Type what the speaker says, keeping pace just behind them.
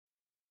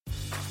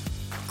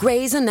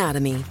Grey's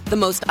Anatomy, the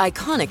most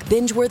iconic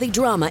binge-worthy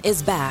drama,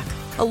 is back,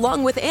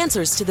 along with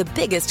answers to the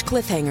biggest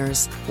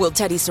cliffhangers. Will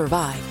Teddy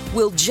survive?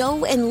 Will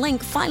Joe and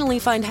Link finally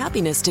find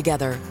happiness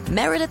together?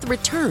 Meredith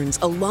returns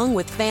along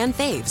with fan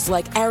faves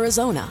like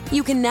Arizona.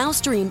 You can now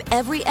stream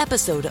every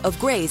episode of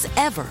Grey's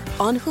ever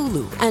on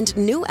Hulu, and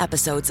new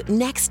episodes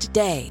next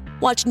day.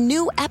 Watch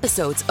new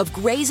episodes of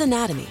Grey's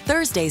Anatomy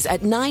Thursdays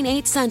at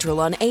 9/8 Central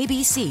on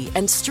ABC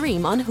and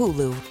stream on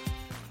Hulu.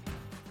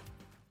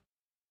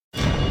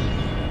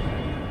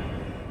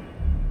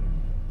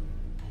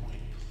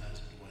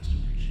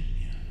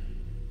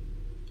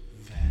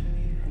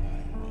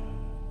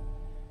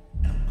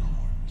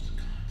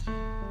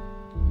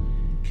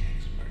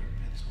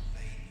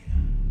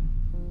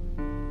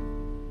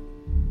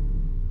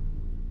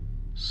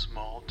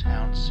 Small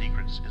Town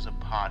Secrets is a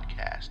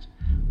podcast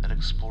that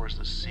explores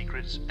the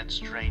secrets and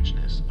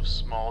strangeness of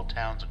small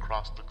towns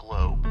across the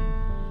globe,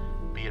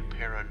 be it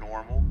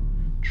paranormal,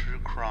 true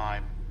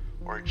crime,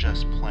 or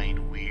just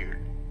plain weird.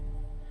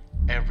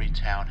 Every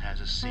town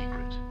has a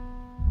secret.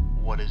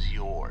 What is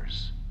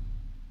yours?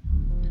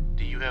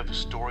 Do you have a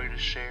story to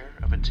share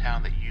of a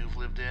town that you've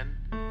lived in?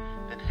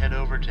 Then head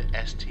over to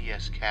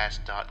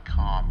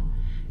stscast.com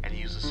and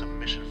use the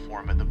submission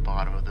form at the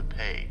bottom of the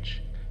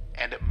page,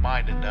 and it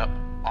might end up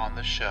on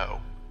the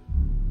show.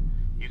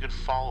 You can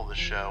follow the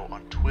show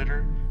on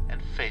Twitter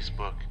and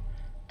Facebook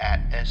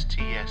at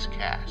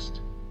STScast.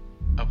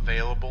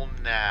 Available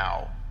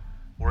now,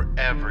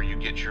 wherever you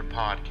get your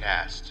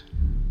podcast.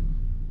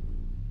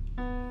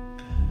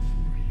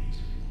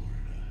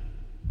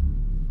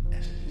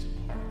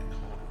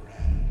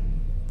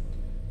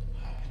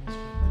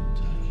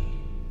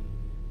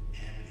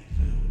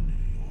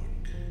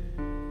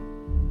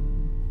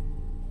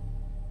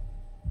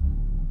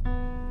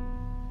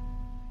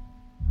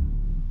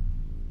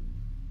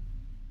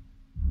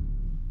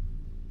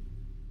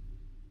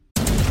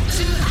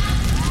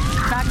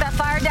 Knock that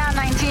fire down,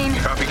 19.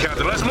 Copy,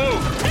 Captain. Let's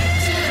move.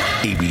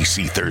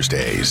 ABC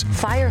Thursdays.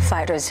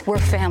 Firefighters, we're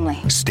family.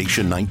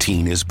 Station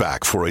 19 is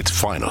back for its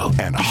final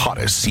and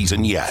hottest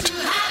season yet.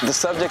 The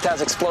subject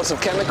has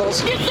explosive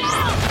chemicals.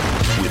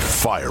 With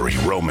fiery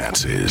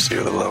romances.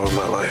 You're the love of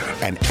my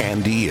life. And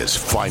Andy is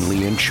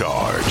finally in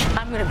charge.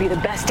 I'm gonna be the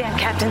best damn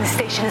captain the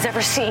station has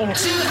ever seen.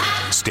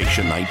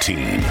 Station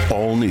 19.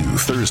 All new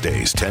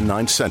Thursdays,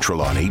 10/9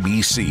 Central on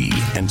ABC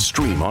and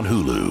stream on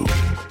Hulu.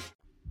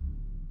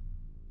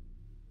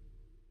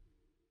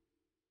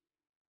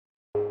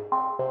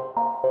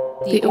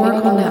 The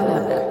Oracle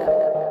Network.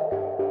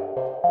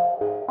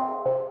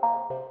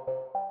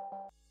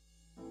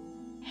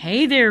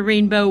 Hey there,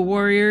 Rainbow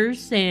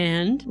Warriors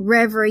and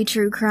Reverie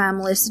True Crime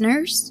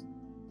listeners.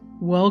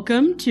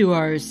 Welcome to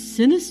our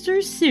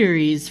Sinister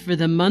series for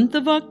the month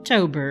of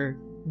October.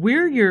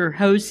 We're your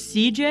hosts,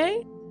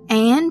 CJ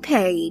and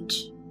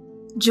Paige.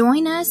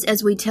 Join us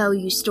as we tell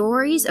you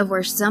stories of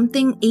where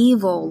something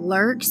evil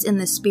lurks in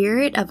the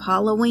spirit of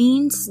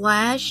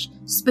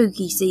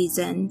Halloween/spooky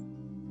season.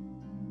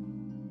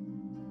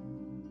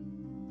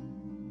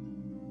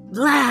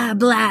 Blah,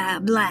 blah,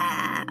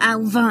 blah, I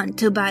want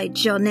to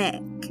bite your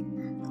neck.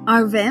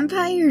 Are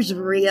vampires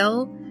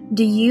real?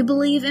 Do you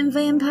believe in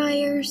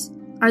vampires?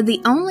 Are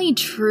the only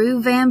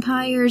true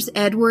vampires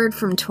Edward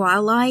from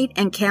Twilight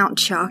and Count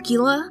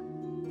Chocula?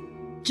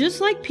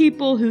 Just like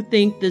people who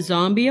think the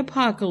zombie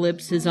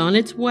apocalypse is on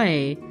its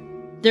way,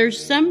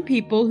 there's some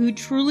people who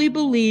truly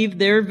believe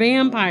they're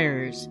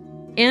vampires,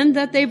 and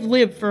that they've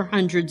lived for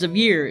hundreds of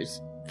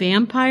years.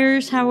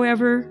 Vampires,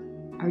 however,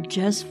 are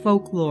just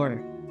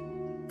folklore.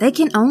 They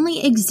can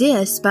only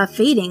exist by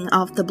feeding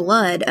off the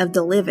blood of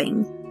the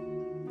living.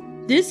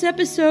 This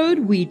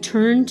episode, we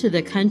turn to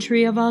the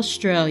country of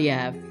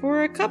Australia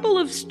for a couple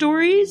of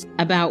stories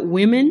about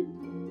women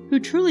who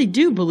truly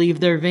do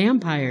believe they're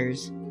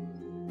vampires.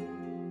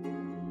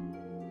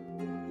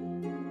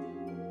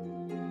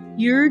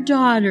 Your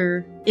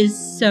daughter is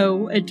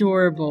so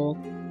adorable,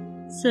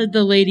 said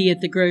the lady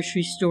at the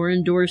grocery store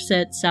in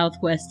Dorset,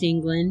 southwest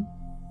England.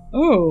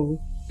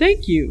 Oh,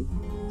 thank you,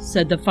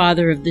 said the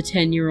father of the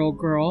 10-year-old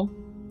girl.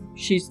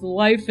 She's the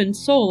life and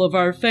soul of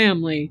our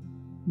family.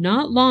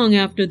 Not long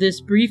after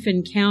this brief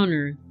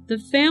encounter, the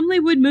family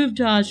would move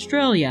to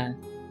Australia.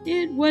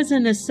 It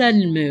wasn't a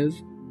sudden move.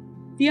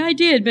 The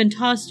idea had been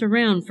tossed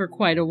around for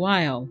quite a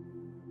while.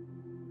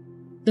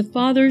 The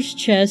father's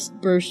chest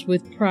burst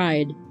with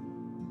pride.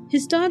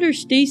 His daughter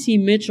Stacy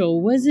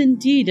Mitchell was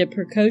indeed a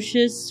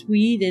precocious,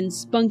 sweet, and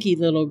spunky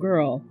little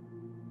girl.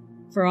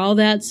 For all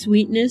that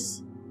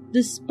sweetness,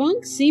 the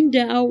spunk seemed to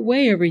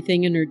outweigh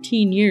everything in her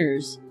teen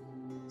years.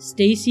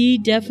 Stacy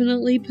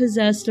definitely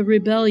possessed a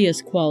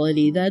rebellious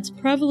quality that's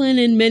prevalent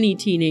in many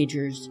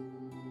teenagers.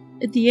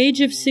 At the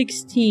age of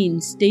 16,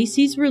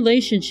 Stacy's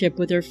relationship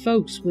with her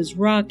folks was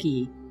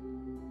rocky.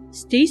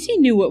 Stacy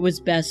knew what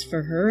was best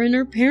for her, and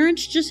her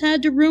parents just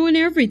had to ruin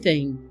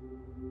everything.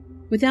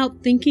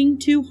 Without thinking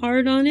too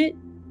hard on it,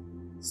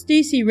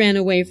 Stacy ran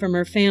away from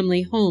her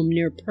family home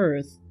near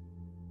Perth.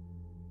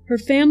 Her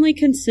family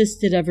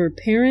consisted of her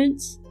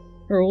parents,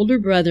 her older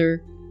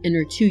brother, and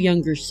her 2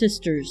 younger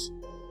sisters.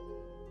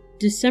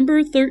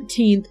 December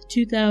 13th,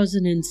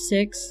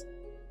 2006,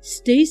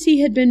 Stacy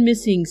had been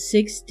missing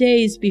 6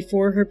 days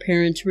before her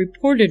parents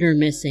reported her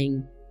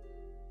missing.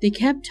 They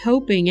kept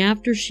hoping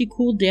after she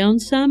cooled down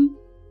some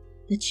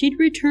that she'd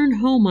return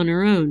home on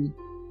her own.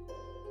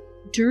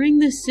 During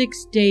the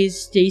 6 days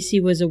Stacy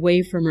was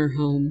away from her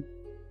home,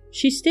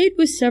 she stayed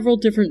with several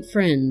different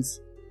friends.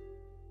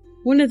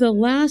 One of the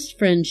last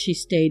friends she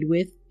stayed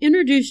with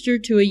introduced her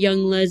to a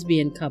young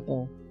lesbian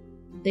couple.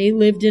 They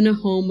lived in a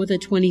home with a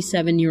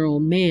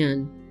 27-year-old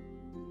man.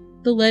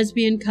 The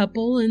lesbian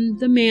couple and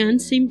the man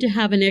seemed to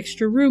have an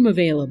extra room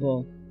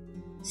available.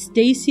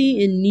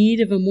 Stacy, in need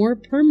of a more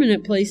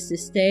permanent place to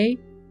stay,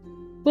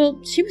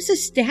 well, she was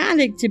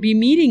ecstatic to be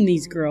meeting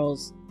these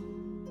girls.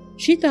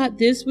 She thought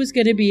this was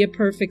going to be a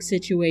perfect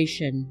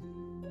situation.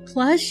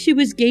 Plus, she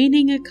was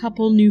gaining a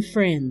couple new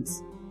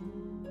friends.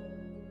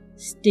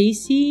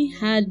 Stacy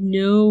had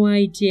no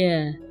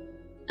idea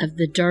of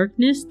the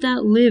darkness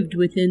that lived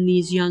within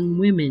these young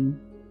women.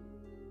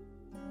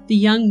 The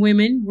young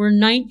women were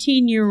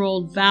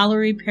 19-year-old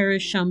Valerie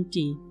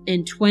Parashumpty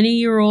and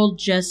 20-year-old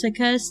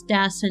Jessica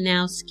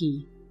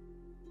Stasinowski.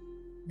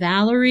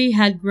 Valerie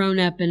had grown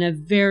up in a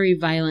very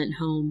violent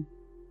home.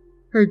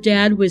 Her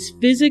dad was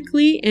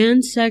physically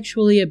and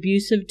sexually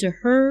abusive to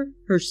her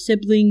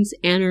siblings,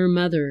 and her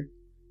mother.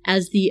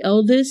 As the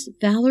eldest,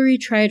 Valerie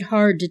tried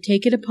hard to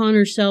take it upon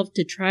herself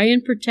to try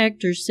and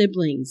protect her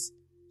siblings.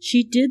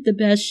 She did the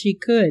best she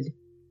could.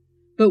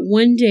 But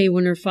one day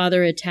when her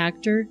father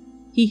attacked her,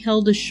 he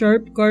held a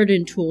sharp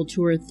garden tool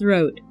to her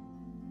throat.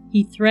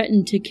 He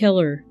threatened to kill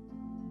her.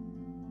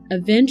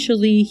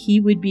 Eventually, he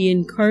would be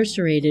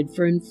incarcerated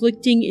for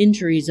inflicting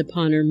injuries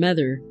upon her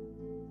mother.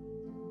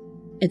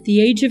 At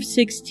the age of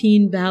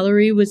 16,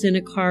 Valerie was in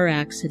a car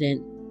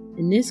accident,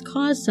 and this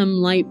caused some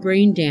light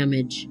brain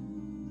damage.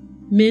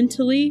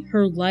 Mentally,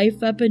 her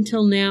life up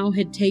until now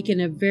had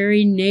taken a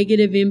very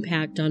negative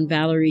impact on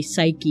Valerie's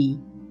psyche.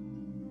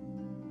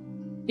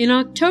 In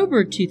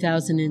October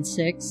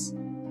 2006,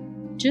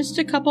 just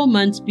a couple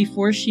months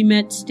before she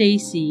met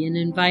Stacy and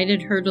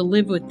invited her to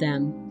live with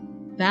them,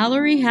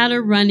 Valerie had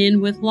a run-in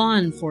with law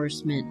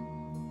enforcement.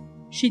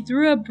 She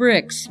threw a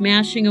brick,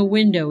 smashing a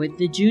window at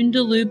the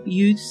Joondalup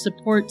Youth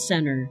Support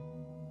Center.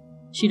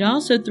 She'd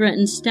also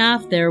threatened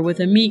staff there with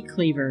a meat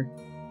cleaver.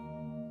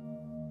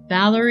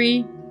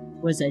 Valerie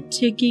was a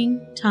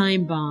ticking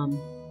time bomb.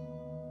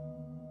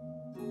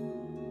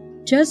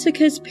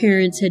 Jessica's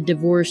parents had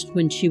divorced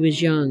when she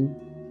was young.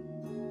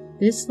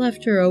 This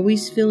left her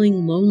always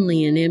feeling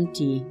lonely and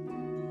empty.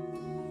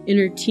 In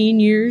her teen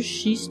years,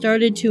 she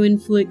started to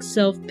inflict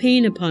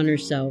self-pain upon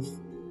herself.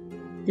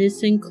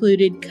 This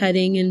included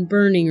cutting and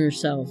burning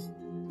herself.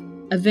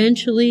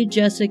 Eventually,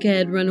 Jessica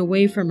had run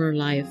away from her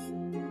life.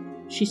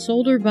 She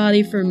sold her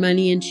body for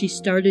money and she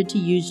started to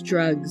use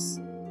drugs.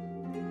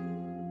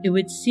 It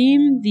would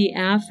seem the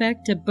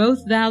affect of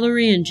both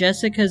Valerie and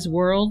Jessica's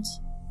worlds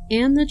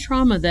and the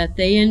trauma that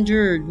they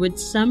endured would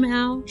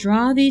somehow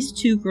draw these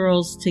two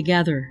girls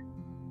together.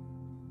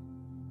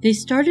 They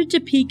started to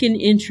pique an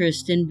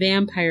interest in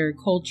vampire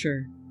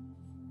culture.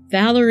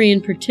 Valerie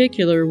in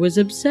particular was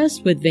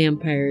obsessed with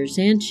vampires,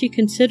 and she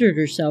considered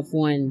herself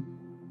one.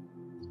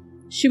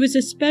 She was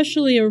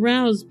especially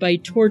aroused by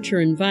torture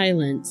and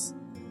violence.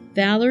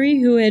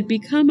 Valerie, who had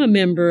become a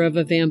member of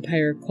a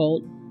vampire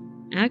cult,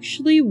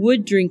 actually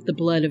would drink the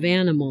blood of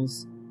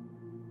animals.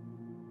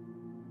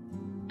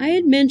 I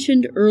had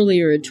mentioned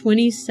earlier a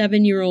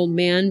 27-year-old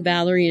man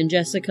Valerie and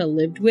Jessica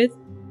lived with.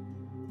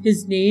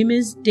 His name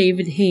is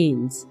David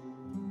Haynes.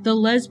 The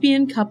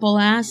lesbian couple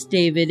asked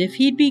David if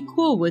he'd be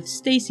cool with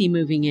Stacy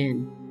moving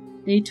in.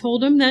 They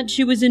told him that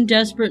she was in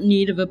desperate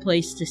need of a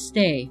place to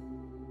stay.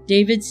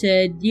 David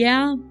said,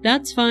 "Yeah,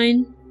 that's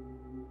fine."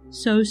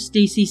 So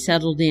Stacy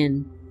settled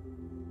in.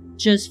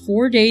 Just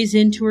 4 days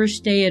into her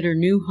stay at her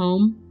new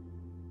home,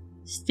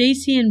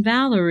 Stacy and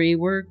Valerie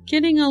were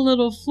getting a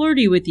little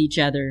flirty with each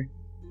other.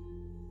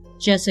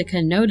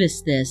 Jessica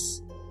noticed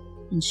this,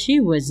 and she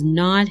was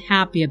not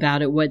happy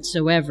about it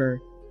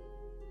whatsoever.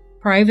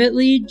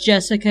 Privately,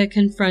 Jessica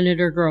confronted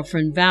her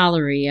girlfriend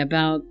Valerie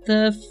about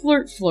the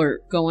flirt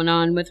going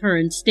on with her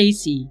and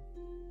Stacy,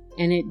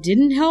 and it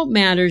didn't help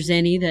matters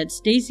any that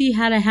Stacy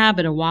had a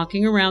habit of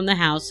walking around the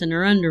house in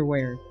her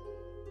underwear.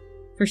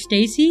 For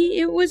Stacy,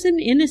 it was an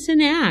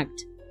innocent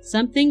act,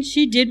 something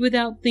she did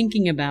without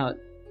thinking about.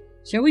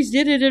 She always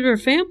did it at her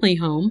family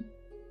home.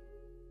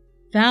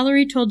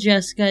 Valerie told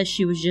Jessica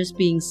she was just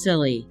being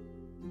silly.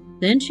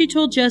 Then she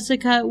told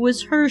Jessica it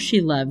was her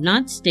she loved,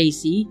 not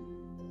Stacy,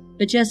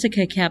 but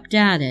Jessica kept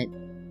at it.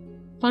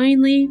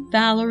 Finally,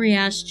 Valerie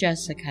asked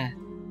Jessica,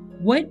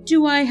 "What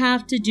do I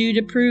have to do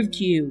to prove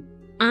to you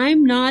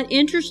I'm not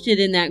interested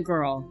in that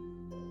girl?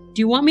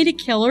 Do you want me to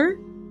kill her?"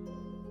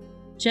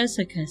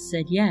 Jessica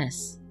said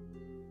yes.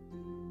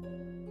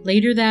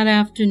 Later that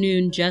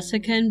afternoon,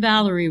 Jessica and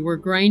Valerie were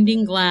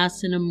grinding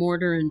glass in a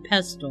mortar and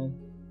pestle.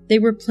 They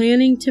were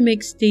planning to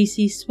make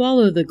Stacy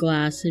swallow the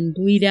glass and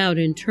bleed out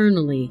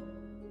internally.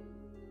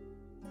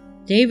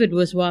 David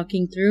was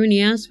walking through and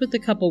he asked what the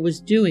couple was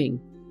doing,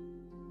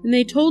 and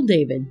they told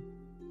David.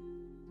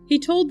 He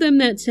told them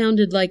that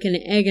sounded like an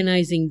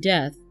agonizing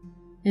death,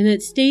 and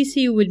that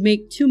Stacy would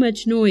make too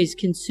much noise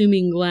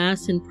consuming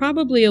glass and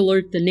probably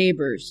alert the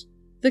neighbors.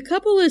 The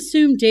couple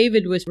assumed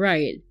David was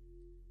right.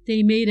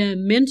 They made a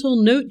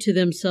mental note to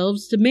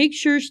themselves to make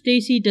sure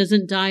Stacy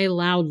doesn't die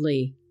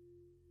loudly.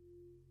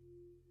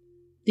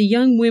 The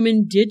young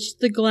women ditched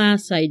the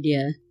glass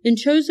idea and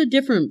chose a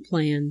different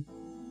plan.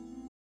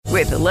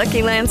 With the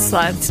Lucky Land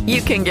Slots,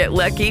 you can get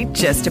lucky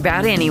just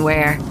about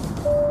anywhere.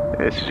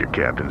 This is your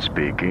captain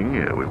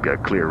speaking. We've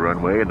got clear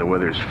runway and the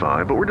weather's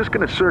fine, but we're just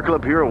going to circle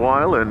up here a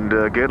while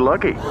and get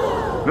lucky.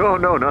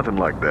 No, nothing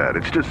like that.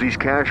 It's just these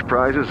cash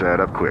prizes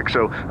add up quick.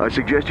 So I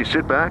suggest you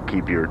sit back,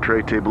 keep your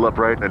tray table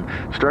upright, and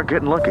start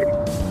getting lucky.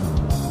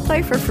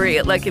 Play for free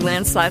at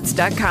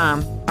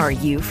LuckyLandSlots.com. Are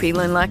you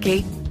feeling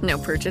lucky? No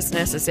purchase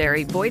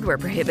necessary. Void where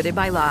prohibited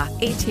by law.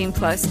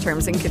 18+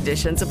 terms and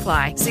conditions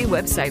apply. See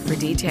website for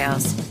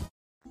details.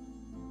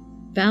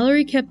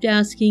 Valerie kept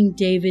asking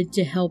David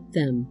to help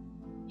them.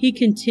 He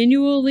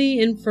continually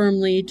and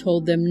firmly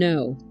told them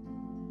no.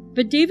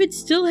 But David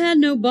still had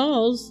no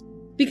balls,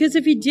 because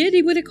if he did,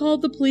 he would have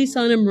called the police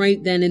on him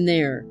right then and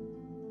there.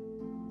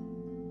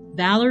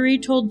 Valerie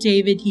told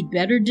David he'd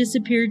better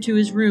disappear to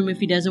his room if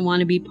he doesn't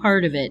want to be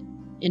part of it,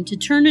 and to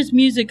turn his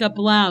music up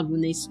loud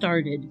when they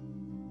started.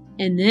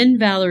 And then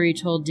Valerie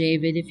told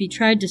David if he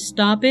tried to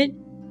stop it,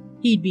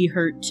 he'd be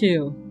hurt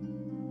too.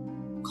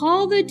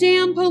 "Call the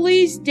damn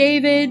police,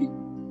 David!"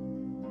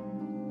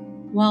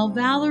 While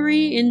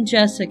Valerie and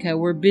Jessica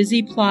were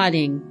busy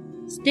plotting,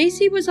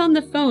 Stacy was on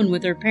the phone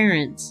with her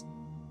parents.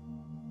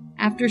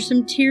 After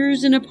some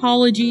tears and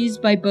apologies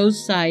by both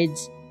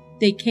sides,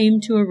 they came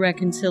to a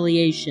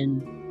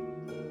reconciliation.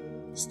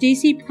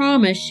 Stacy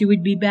promised she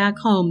would be back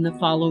home the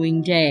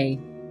following day.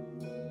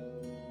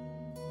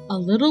 A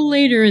little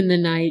later in the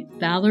night,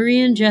 Valerie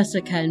and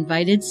Jessica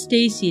invited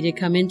Stacy to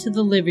come into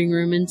the living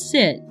room and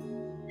sit,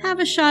 have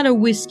a shot of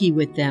whiskey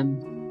with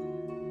them.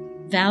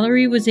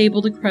 Valerie was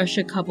able to crush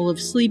a couple of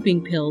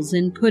sleeping pills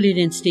and put it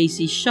in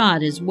Stacy's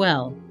shot as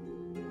well.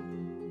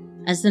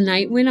 As the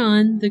night went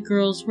on, the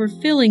girls were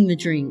filling the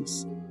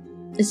drinks,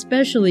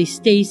 especially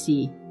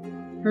Stacy.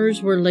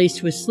 Hers were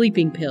laced with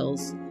sleeping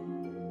pills.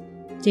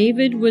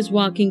 David was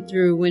walking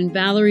through when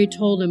Valerie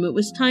told him it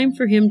was time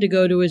for him to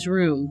go to his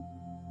room.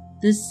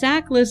 The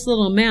sackless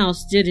little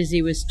mouse did as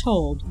he was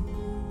told.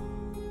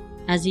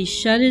 As he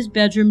shut his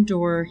bedroom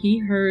door, he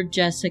heard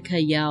Jessica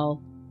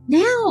yell,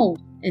 "Now!"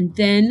 and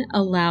then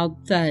a loud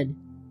thud.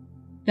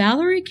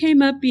 Valerie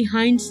came up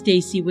behind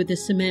Stacy with a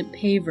cement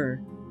paver.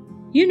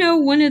 You know,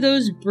 one of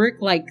those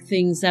brick-like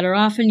things that are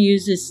often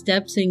used as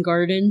steps in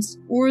gardens,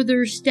 or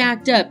they're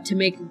stacked up to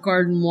make a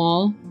garden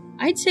wall.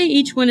 I'd say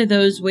each one of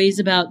those weighs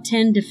about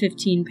 10 to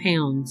 15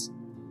 pounds.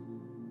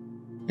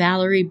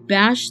 Valerie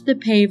bashed the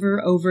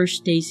paver over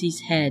Stacy's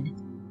head,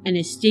 and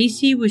as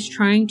Stacy was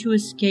trying to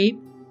escape,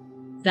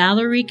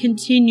 Valerie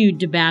continued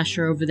to bash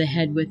her over the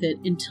head with it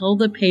until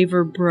the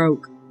paver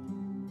broke.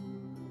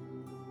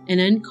 An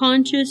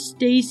unconscious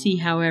Stacy,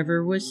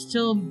 however, was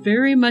still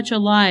very much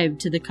alive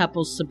to the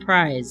couple's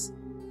surprise.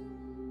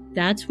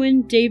 That's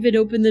when David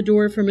opened the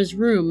door from his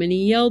room and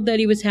he yelled that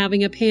he was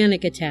having a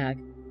panic attack.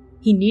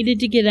 He needed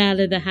to get out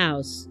of the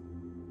house.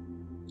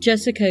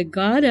 Jessica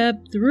got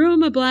up, threw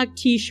him a black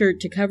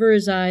t-shirt to cover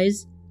his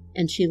eyes,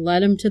 and she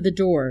led him to the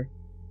door.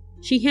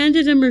 She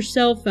handed him her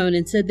cell phone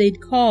and said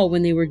they'd call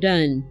when they were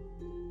done.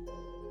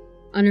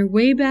 On her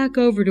way back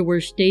over to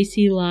where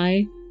Stacy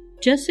lay,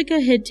 Jessica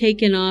had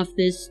taken off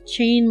this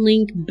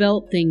chain-link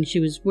belt thing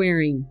she was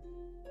wearing.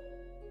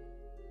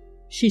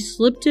 She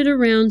slipped it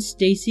around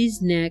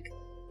Stacy's neck.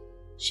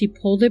 She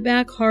pulled it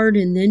back hard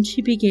and then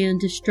she began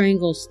to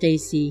strangle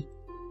Stacy.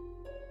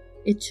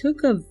 It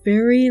took a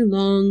very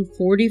long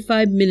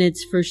 45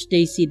 minutes for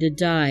Stacy to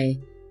die.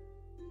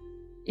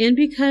 And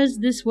because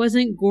this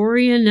wasn't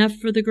gory enough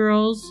for the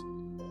girls,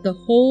 the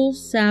whole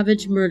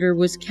savage murder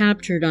was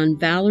captured on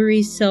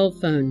Valerie's cell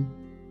phone.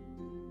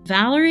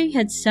 Valerie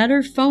had set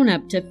her phone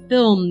up to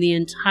film the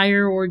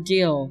entire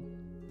ordeal.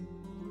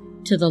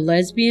 To the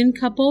lesbian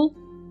couple,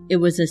 it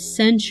was a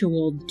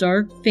sensual,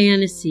 dark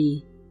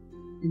fantasy,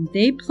 and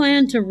they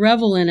planned to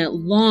revel in it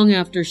long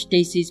after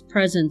Stacy's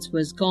presence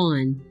was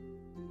gone.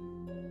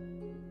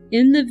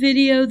 In the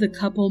video, the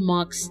couple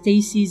mocked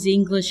Stacy's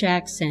English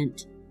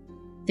accent.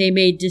 They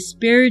made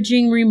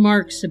disparaging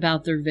remarks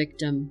about their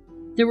victim.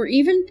 There were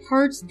even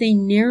parts they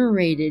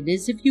narrated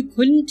as if you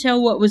couldn't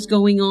tell what was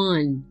going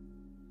on.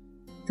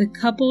 The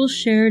couple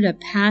shared a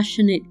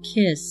passionate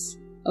kiss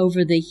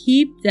over the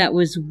heap that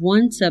was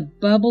once a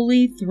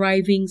bubbly,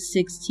 thriving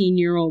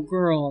 16-year-old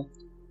girl.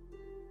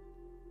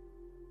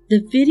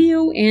 The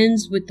video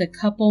ends with the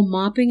couple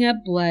mopping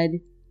up blood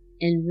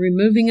and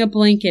removing a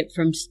blanket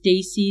from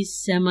Stacy's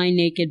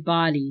semi-naked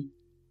body.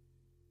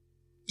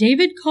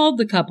 David called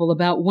the couple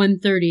about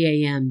 1:30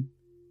 a.m.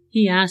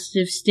 He asked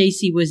if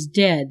Stacy was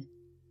dead.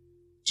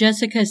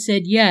 Jessica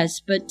said yes,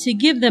 but to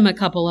give them a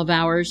couple of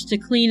hours to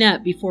clean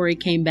up before he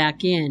came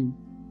back in.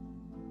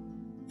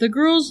 The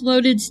girls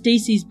loaded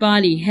Stacy's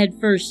body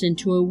headfirst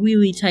into a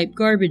wheelie-type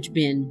garbage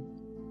bin.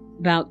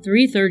 About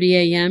 3:30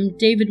 a.m.,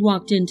 David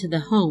walked into the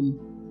home.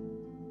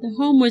 The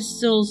home was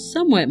still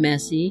somewhat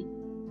messy.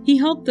 He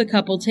helped the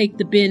couple take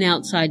the bin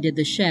outside to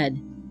the shed.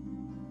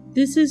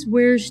 This is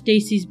where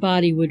Stacy's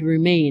body would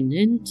remain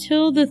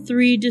until the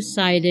three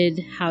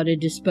decided how to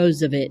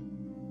dispose of it.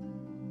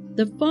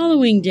 The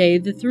following day,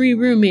 the three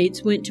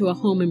roommates went to a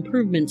home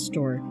improvement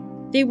store.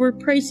 They were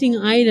pricing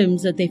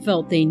items that they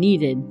felt they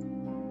needed.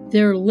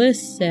 Their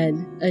list said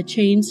a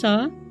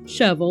chainsaw,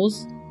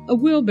 shovels, a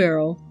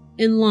wheelbarrow,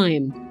 and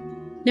lime.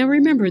 Now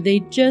remember, they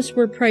just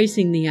were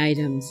pricing the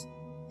items.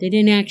 They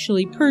didn't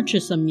actually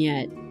purchase them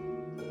yet.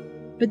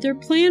 But their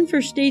plan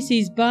for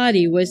Stacy's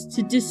body was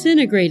to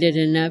disintegrate it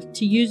enough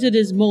to use it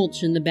as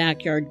mulch in the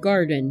backyard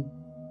garden.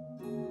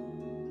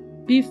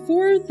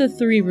 Before the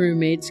three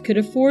roommates could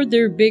afford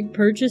their big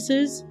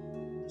purchases,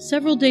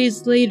 several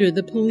days later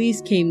the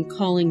police came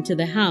calling to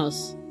the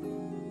house.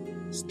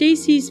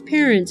 Stacy's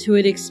parents, who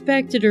had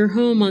expected her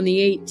home on the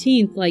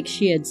 18th like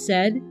she had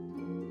said,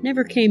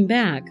 never came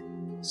back,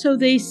 so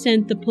they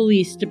sent the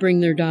police to bring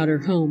their daughter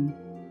home.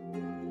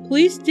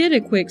 Police did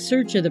a quick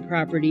search of the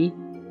property.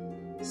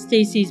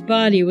 Stacy's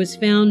body was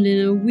found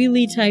in a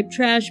wheelie-type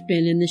trash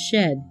bin in the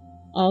shed.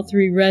 All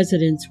three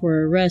residents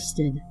were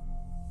arrested.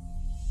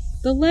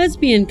 The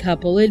lesbian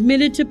couple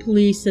admitted to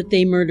police that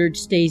they murdered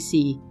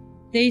Stacy.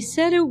 They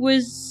said it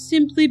was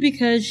simply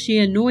because she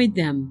annoyed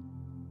them.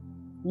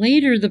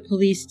 Later, the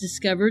police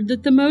discovered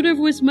that the motive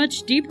was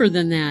much deeper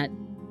than that.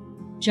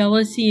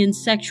 Jealousy and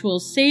sexual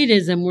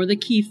sadism were the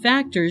key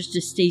factors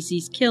to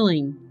Stacy's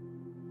killing.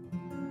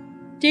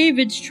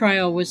 David's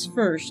trial was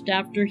first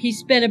after he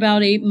spent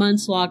about 8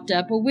 months locked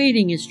up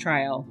awaiting his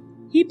trial.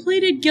 He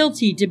pleaded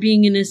guilty to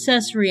being an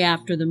accessory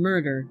after the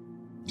murder.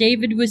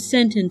 David was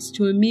sentenced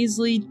to a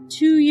measly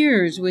 2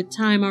 years with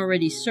time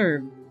already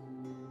served.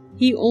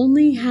 He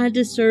only had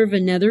to serve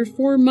another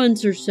 4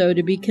 months or so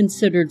to be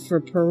considered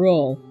for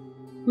parole,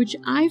 which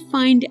I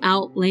find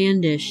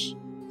outlandish.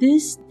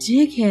 This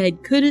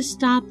dickhead could have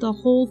stopped the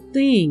whole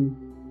thing.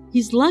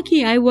 He's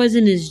lucky I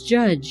wasn't his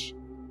judge.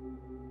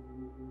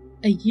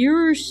 A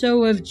year or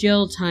so of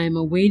jail time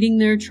awaiting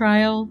their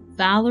trial,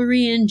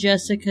 Valerie and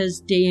Jessica's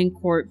day in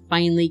court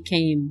finally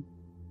came.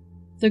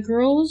 The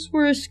girls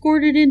were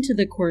escorted into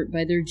the court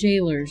by their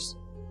jailers.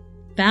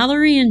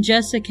 Valerie and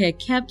Jessica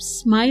kept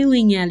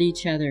smiling at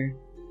each other,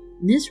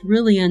 and this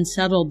really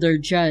unsettled their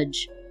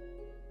judge.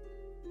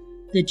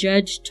 The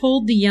judge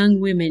told the young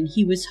women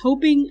he was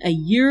hoping a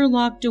year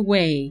locked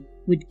away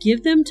would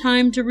give them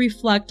time to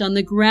reflect on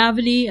the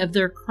gravity of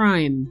their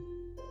crime,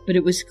 but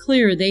it was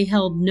clear they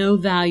held no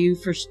value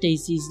for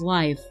Stacy's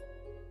life.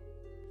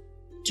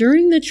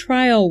 During the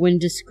trial, when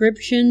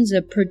descriptions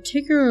of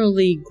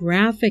particularly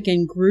graphic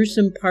and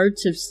gruesome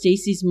parts of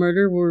Stacy's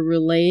murder were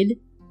relayed,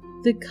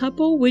 the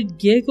couple would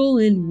giggle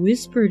and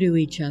whisper to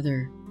each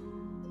other.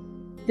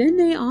 Then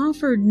they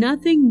offered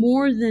nothing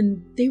more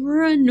than they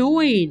were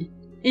annoyed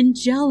and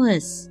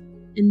jealous,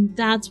 and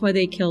that's why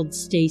they killed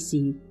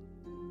Stacy.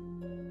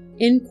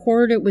 In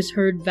court, it was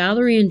heard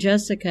Valerie and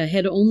Jessica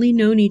had only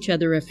known each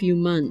other a few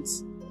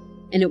months,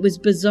 and it was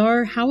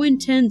bizarre how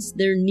intense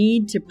their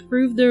need to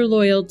prove their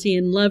loyalty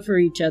and love for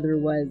each other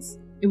was.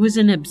 It was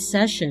an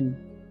obsession.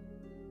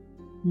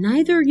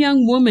 Neither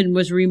young woman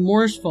was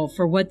remorseful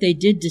for what they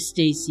did to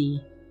Stacy.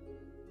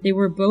 They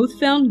were both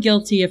found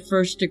guilty of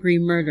first-degree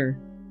murder.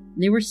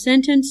 They were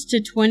sentenced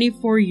to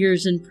 24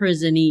 years in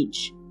prison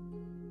each.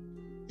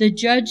 The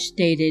judge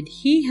stated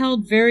he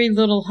held very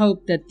little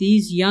hope that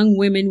these young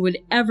women would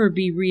ever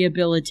be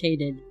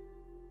rehabilitated.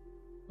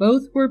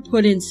 Both were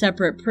put in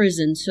separate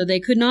prisons so they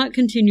could not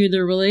continue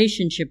their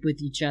relationship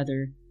with each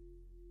other.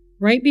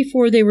 Right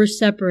before they were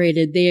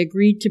separated, they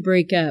agreed to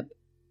break up,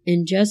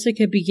 and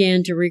Jessica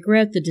began to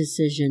regret the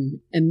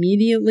decision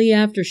immediately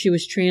after she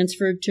was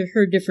transferred to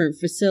her different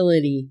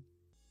facility.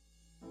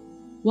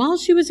 While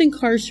she was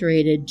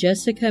incarcerated,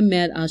 Jessica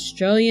met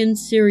Australian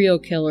serial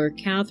killer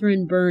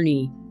Catherine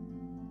Burney.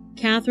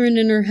 Catherine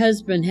and her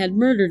husband had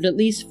murdered at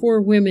least 4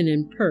 women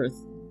in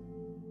Perth.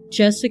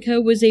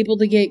 Jessica was able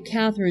to get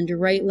Catherine to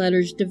write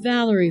letters to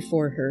Valerie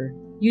for her,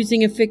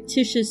 using a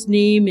fictitious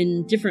name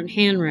in different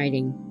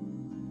handwriting.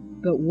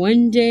 But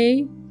one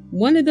day,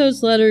 one of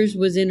those letters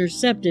was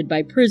intercepted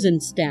by prison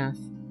staff.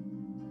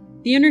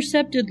 The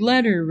intercepted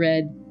letter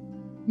read,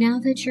 "Now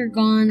that you're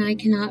gone, I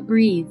cannot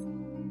breathe.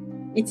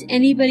 It's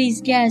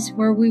anybody's guess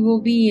where we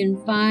will be in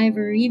 5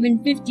 or even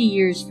 50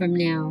 years from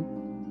now.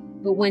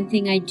 But one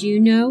thing I do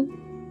know,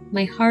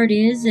 my heart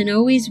is and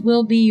always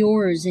will be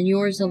yours and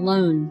yours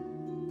alone.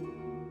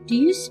 Do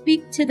you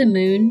speak to the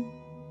moon?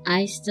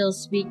 I still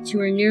speak to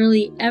her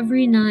nearly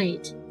every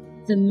night.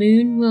 The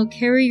moon will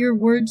carry your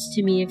words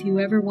to me if you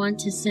ever want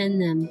to send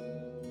them.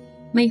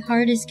 My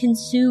heart is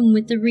consumed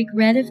with the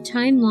regret of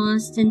time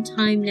lost and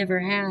time never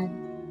had.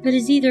 But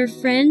as either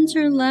friends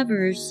or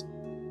lovers,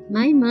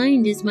 my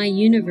mind is my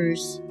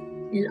universe,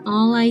 and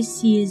all I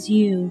see is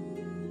you."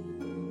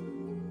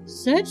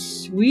 Such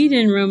sweet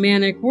and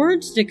romantic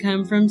words to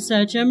come from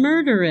such a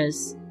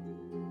murderess.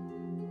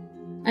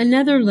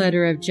 Another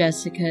letter of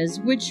Jessica's,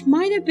 which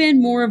might have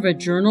been more of a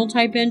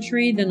journal-type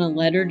entry than a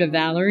letter to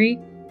Valerie,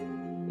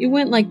 It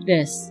went like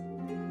this.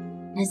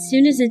 As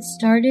soon as it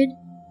started,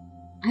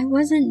 I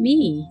wasn't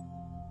me.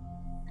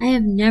 I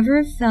have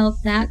never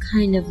felt that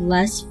kind of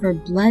lust for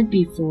blood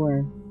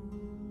before.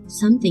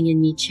 Something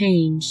in me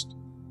changed.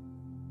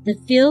 The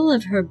feel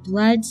of her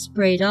blood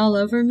sprayed all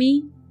over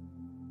me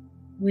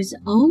was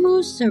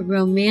almost a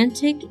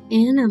romantic,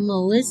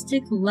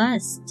 animalistic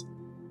lust.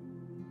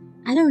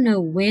 I don't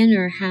know when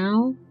or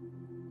how.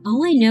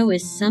 All I know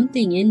is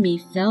something in me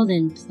fell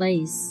in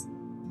place.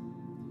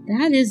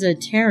 That is a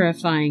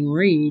terrifying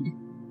read.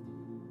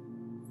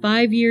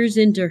 5 years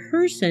into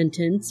her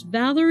sentence,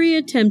 Valerie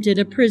attempted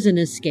a prison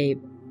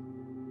escape.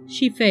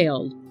 She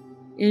failed,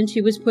 and she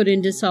was put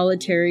into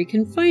solitary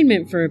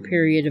confinement for a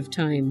period of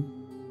time.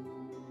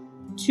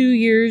 2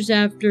 years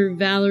after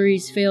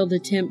Valerie's failed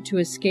attempt to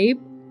escape,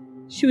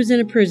 she was in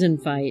a prison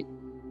fight,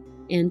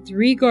 and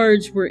 3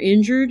 guards were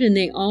injured and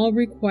they all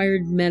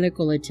required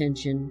medical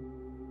attention.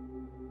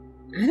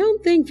 I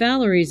don't think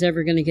Valerie's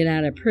ever going to get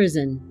out of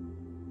prison,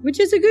 which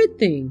is a good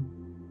thing.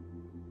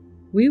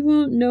 We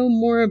won't know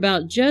more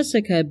about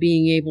Jessica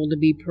being able to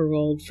be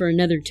paroled for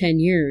another 10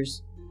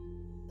 years.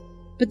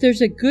 But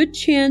there's a good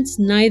chance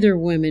neither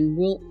woman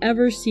will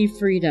ever see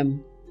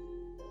freedom.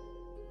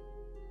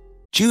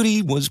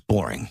 Judy was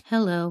boring.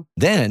 Hello.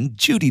 Then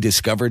Judy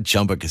discovered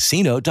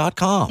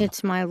ChumbaCasino.com.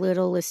 It's my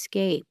little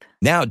escape.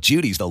 Now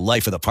Judy's the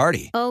life of the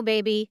party. Oh,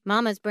 baby,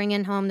 mama's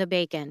bringing home the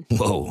bacon.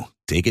 Whoa,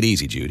 take it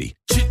easy, Judy.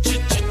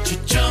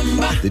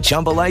 The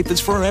Chumba life is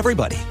for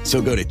everybody. So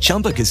go to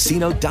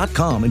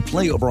ChumbaCasino.com and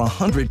play over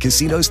 100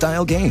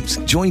 casino-style games.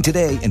 Join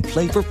today and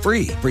play for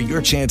free for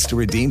your chance to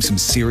redeem some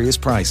serious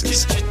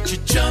prizes.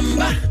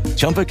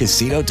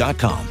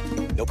 ChumbaCasino.com.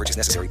 No purchase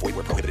necessary. Void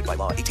where prohibited by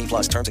law.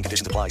 18+ terms and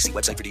conditions apply. See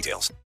website for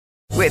details.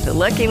 With the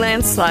Lucky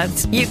Land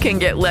Slots, you can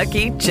get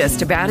lucky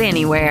just about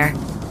anywhere.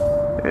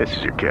 This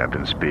is your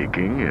captain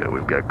speaking.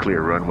 We've got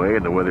clear runway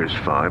and the weather's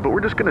fine, but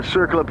we're just going to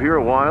circle up here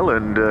a while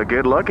and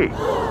get lucky.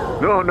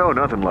 No,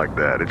 nothing like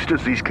that. It's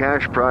just these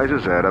cash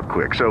prizes add up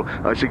quick. So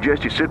I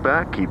suggest you sit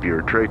back, keep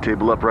your tray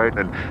table upright,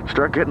 and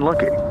start getting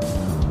lucky.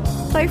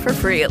 Play for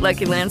free at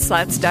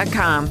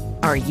LuckyLandSlots.com.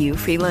 Are you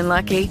feeling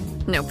lucky?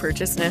 No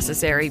purchase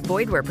necessary.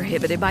 Void where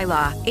prohibited by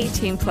law.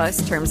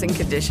 18+ terms and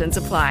conditions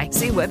apply.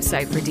 See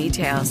website for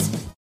details.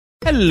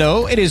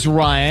 Hello, it is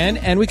Ryan,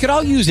 and we could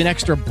all use an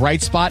extra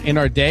bright spot in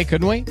our day,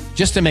 couldn't we?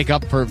 Just to make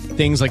up for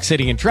things like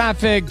sitting in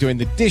traffic, doing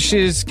the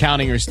dishes,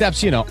 counting your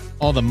steps,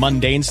 all the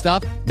mundane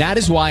stuff. That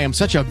is why I'm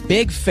such a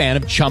big fan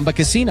of Chumba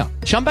Casino.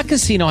 Chumba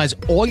Casino has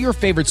all your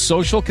favorite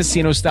social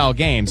casino-style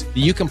games that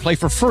you can play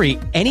for free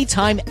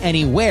anytime,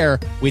 anywhere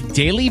with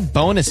daily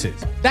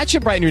bonuses. That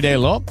should brighten your day a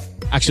little.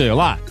 Actually, a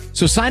lot.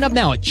 So sign up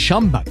now at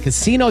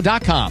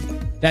ChumbaCasino.com.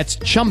 That's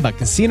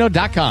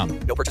ChumbaCasino.com.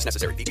 No purchase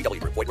necessary.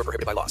 VGW Group. Void where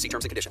prohibited by law. See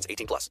terms and conditions.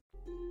 18+.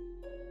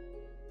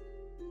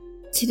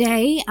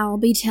 Today, I'll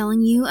be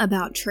telling you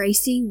about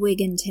Tracy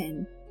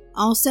Wigginton,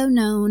 also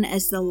known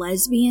as the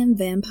lesbian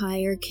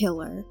vampire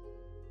killer.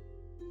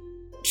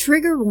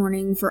 Trigger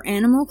warning for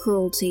animal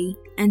cruelty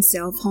and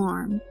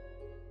self-harm.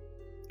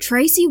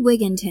 Tracy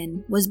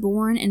Wigginton was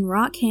born in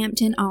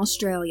Rockhampton,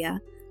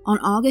 Australia on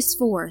August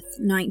 4th,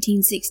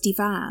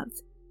 1965.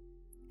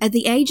 At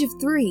the age of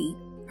 3,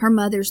 her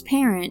mother's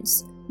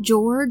parents,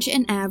 George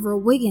and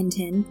Avril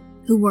Wigginton,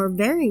 who were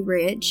very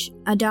rich,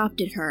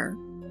 adopted her.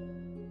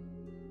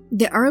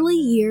 The early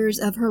years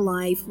of her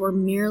life were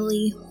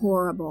merely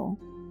horrible.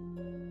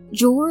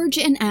 George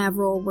and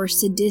Avril were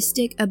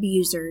sadistic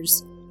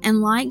abusers and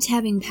liked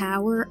having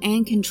power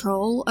and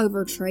control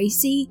over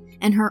Tracy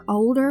and her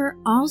older,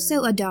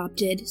 also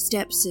adopted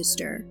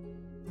stepsister.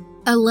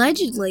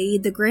 Allegedly,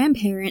 the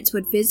grandparents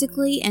would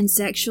physically and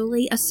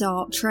sexually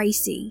assault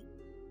Tracy.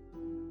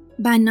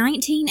 By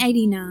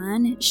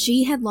 1989,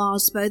 she had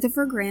lost both of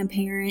her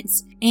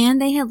grandparents, and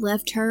they had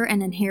left her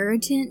an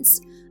inheritance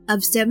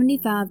of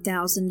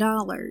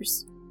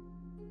 $75,000.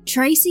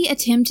 Tracy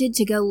attempted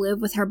to go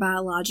live with her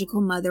biological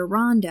mother,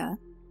 Rhonda,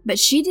 but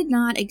she did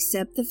not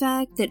accept the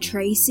fact that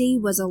Tracy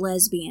was a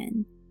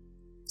lesbian.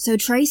 So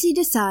Tracy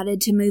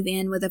decided to move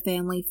in with a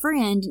family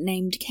friend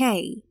named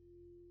Kay.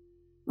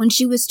 When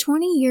she was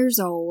 20 years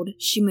old,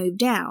 she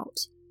moved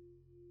out.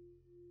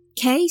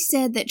 Kay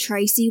said that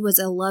Tracy was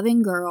a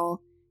loving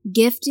girl,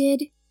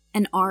 gifted,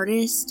 an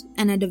artist,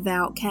 and a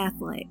devout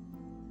Catholic.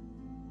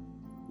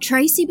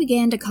 Tracy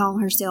began to call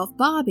herself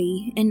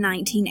Bobby in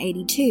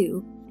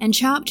 1982 and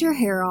chopped her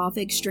hair off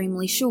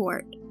extremely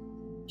short.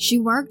 She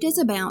worked as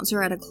a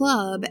bouncer at a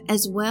club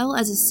as well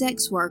as a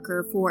sex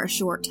worker for a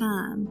short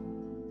time.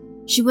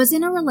 She was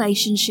in a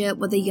relationship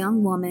with a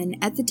young woman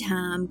at the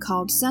time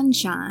called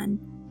Sunshine.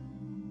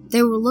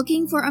 They were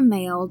looking for a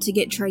male to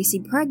get Tracy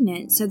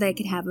pregnant so they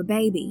could have a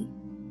baby.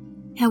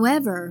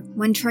 However,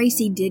 when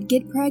Tracy did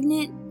get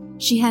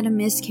pregnant, she had a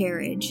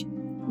miscarriage,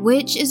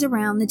 which is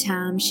around the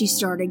time she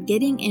started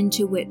getting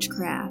into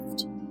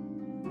witchcraft.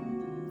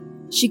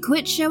 She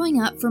quit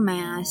showing up for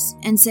Mass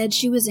and said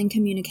she was in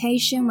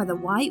communication with a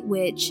white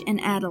witch in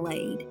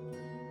Adelaide.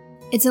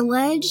 It's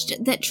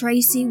alleged that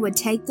Tracy would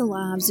take the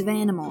lives of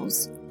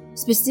animals,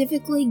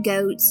 specifically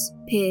goats,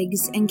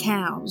 pigs, and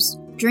cows,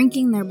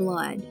 drinking their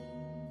blood.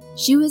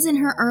 She was in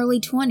her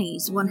early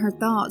 20s when her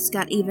thoughts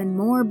got even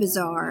more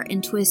bizarre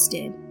and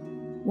twisted,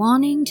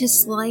 wanting to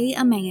slay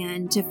a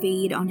man to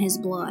feed on his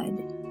blood.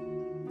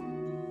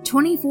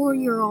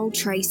 24-year-old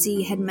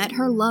Tracy had met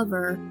her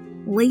lover,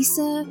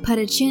 Lisa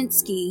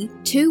Patachinsky,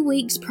 2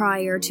 weeks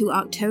prior to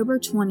October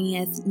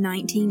 20th,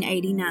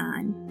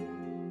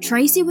 1989.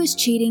 Tracy was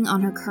cheating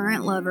on her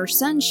current lover,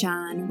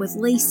 Sunshine, with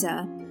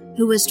Lisa,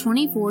 who was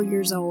 24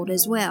 years old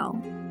as well.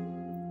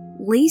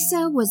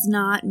 Lisa was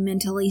not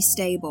mentally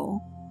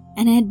stable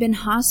and had been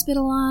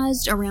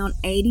hospitalized around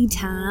 80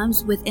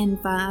 times within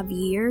 5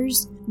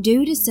 years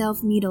due to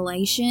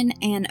self-mutilation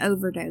and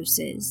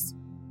overdoses.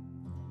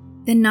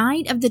 The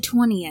night of the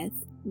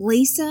 20th,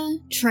 Lisa,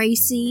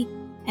 Tracy,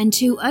 and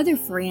 2 other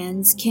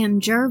friends,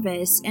 Kim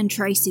Jervis and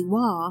Tracy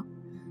Waugh,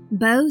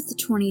 both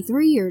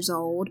 23 years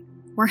old,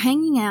 were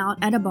hanging out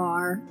at a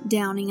bar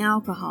downing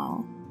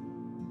alcohol.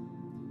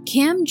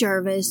 Kim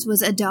Jervis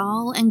was a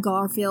doll and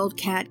Garfield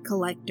cat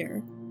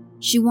collector.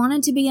 She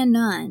wanted to be a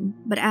nun,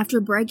 but after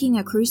breaking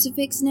a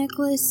crucifix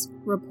necklace,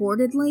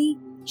 reportedly,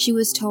 she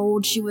was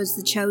told she was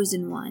the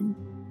chosen one.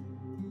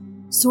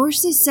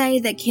 Sources say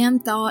that Kim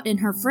thought in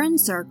her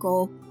friend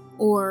circle,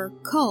 or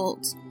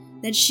cult,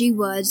 that she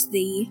was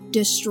the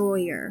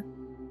Destroyer,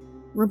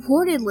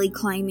 reportedly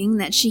claiming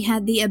that she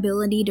had the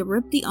ability to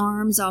rip the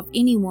arms off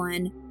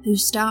anyone who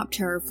stopped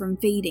her from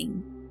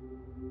feeding.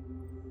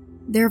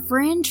 Their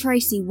friend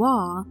Tracy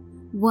Waugh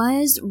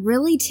was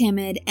really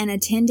timid and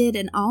attended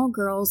an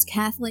all-girls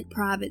Catholic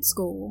private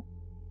school.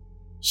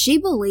 She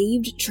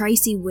believed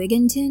Tracy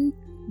Wigginton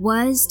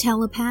was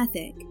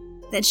telepathic,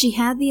 that she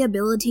had the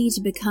ability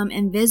to become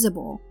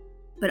invisible,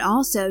 but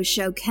also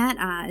show cat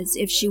eyes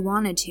if she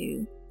wanted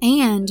to,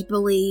 and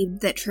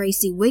believed that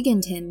Tracy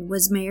Wigginton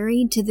was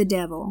married to the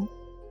devil.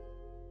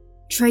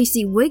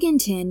 Tracy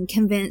Wigginton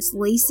convinced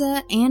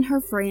Lisa and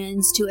her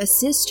friends to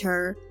assist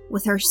her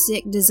with her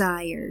sick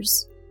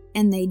desires,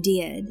 and they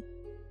did.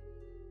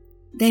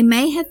 They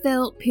may have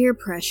felt peer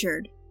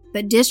pressured,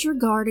 but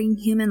disregarding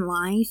human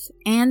life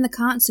and the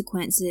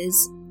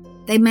consequences,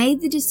 they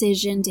made the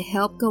decision to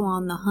help go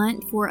on the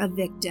hunt for a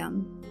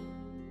victim.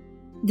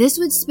 This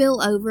would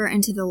spill over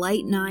into the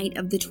late night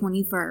of the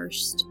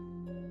 21st.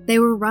 They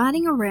were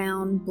riding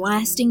around,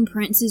 blasting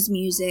Prince's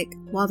music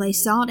while they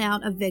sought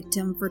out a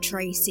victim for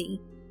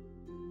Tracy.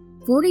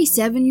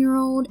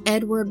 47-year-old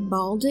Edward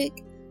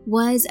Baldick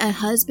was a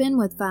husband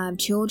with 5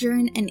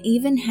 children and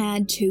even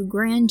had 2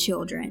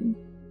 grandchildren.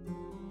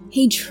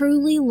 He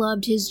truly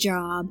loved his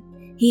job,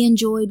 he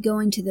enjoyed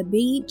going to the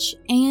beach,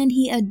 and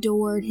he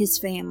adored his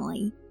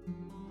family.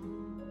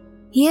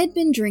 He had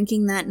been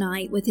drinking that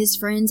night with his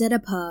friends at a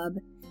pub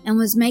and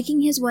was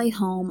making his way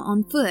home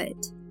on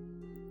foot.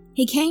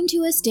 He came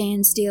to a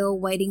standstill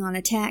waiting on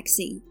a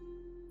taxi.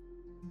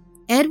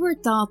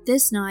 Edward thought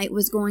this night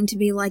was going to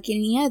be like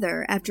any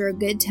other after a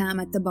good time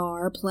at the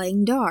bar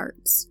playing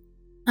darts.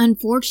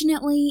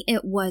 Unfortunately,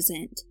 it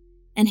wasn't,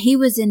 and he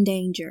was in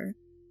danger,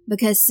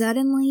 because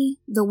suddenly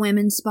the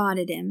women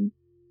spotted him.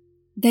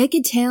 They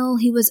could tell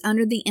he was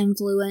under the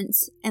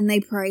influence, and they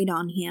preyed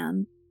on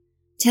him,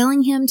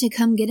 telling him to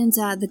come get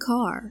inside the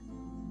car.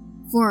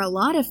 For a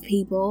lot of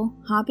people,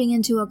 hopping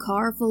into a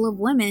car full of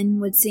women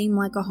would seem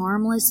like a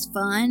harmless,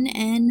 fun,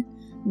 and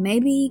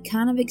maybe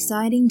kind of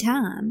exciting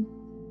time.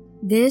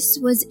 This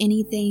was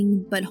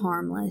anything but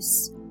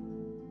harmless.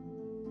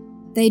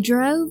 They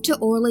drove to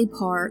Orley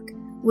Park,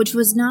 which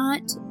was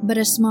not but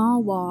a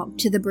small walk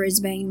to the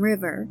Brisbane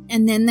River,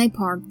 and then they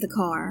parked the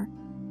car.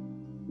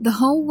 The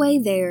whole way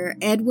there,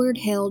 Edward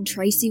held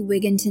Tracy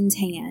Wigginton's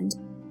hand,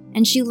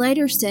 and she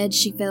later said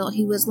she felt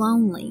he was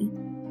lonely.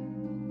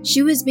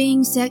 She was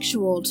being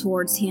sexual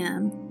towards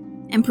him,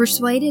 and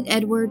persuaded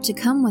Edward to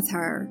come with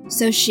her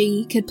so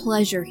she could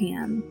pleasure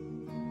him.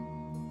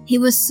 He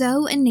was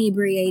so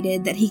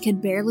inebriated that he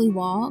could barely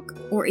walk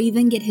or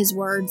even get his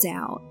words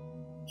out.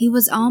 He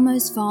was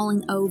almost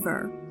falling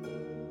over.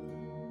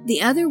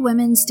 The other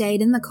women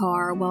stayed in the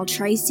car while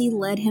Tracy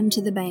led him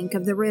to the bank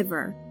of the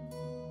river.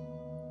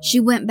 She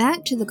went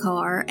back to the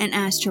car and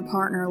asked her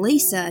partner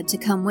Lisa to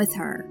come with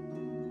her.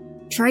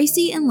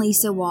 Tracy and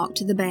Lisa walked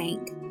to the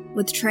bank,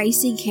 with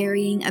Tracy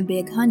carrying a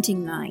big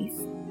hunting knife.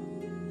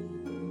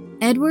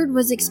 Edward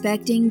was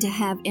expecting to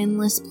have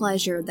endless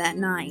pleasure that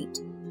night.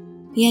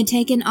 He had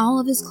taken all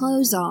of his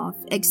clothes off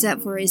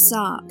except for his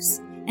socks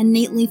and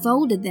neatly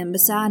folded them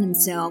beside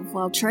himself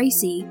while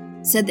Tracy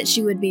said that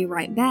she would be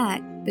right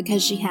back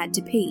because she had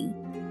to pee.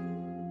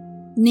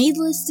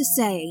 Needless to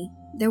say,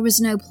 there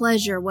was no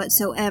pleasure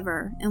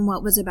whatsoever in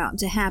what was about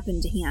to happen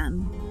to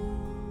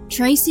him.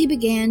 Tracy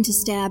began to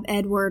stab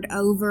Edward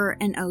over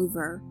and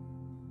over.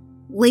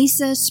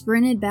 Lisa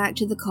sprinted back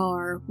to the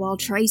car while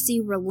Tracy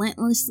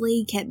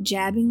relentlessly kept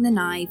jabbing the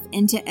knife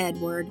into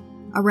Edward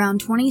around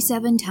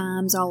 27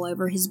 times all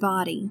over his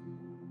body.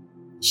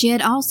 She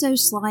had also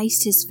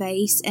sliced his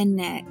face and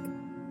neck.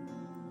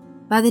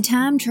 By the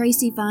time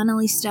Tracy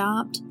finally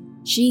stopped,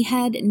 she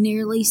had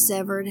nearly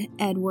severed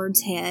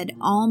Edward's head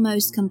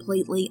almost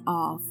completely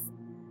off,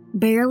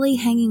 barely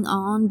hanging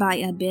on by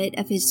a bit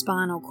of his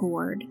spinal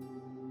cord.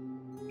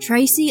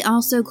 Tracy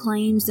also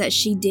claims that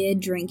she did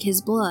drink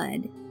his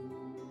blood.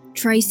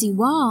 Tracy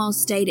Wall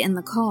stayed in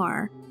the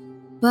car,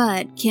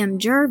 but Kim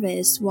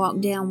Jervis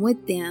walked down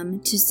with them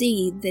to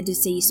see the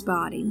deceased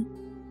body.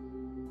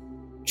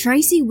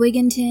 Tracy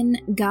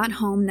Wigginton got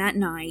home that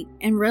night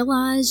and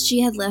realized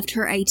she had left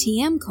her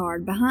ATM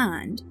card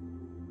behind.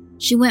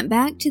 She went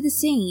back to the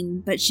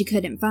scene, but she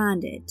couldn't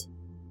find it.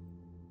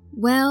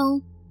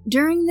 Well,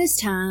 during this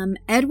time,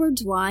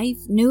 Edward's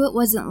wife knew it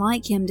wasn't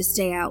like him to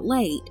stay out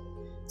late,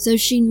 so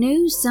she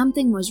knew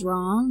something was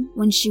wrong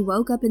when she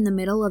woke up in the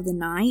middle of the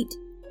night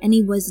and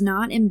he was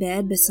not in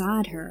bed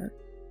beside her.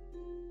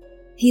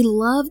 He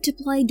loved to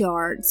play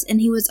darts, and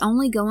he was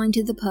only going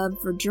to the pub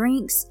for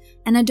drinks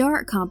and a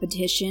dart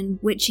competition,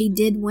 which he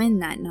did win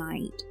that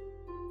night.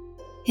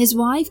 His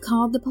wife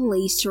called the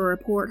police to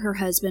report her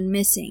husband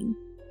missing.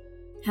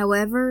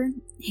 However,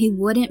 he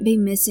wouldn't be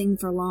missing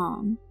for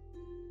long.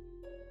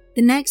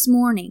 The next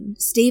morning,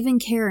 Stephen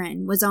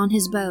Caron was on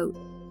his boat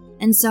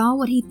and saw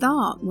what he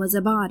thought was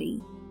a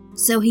body,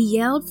 so he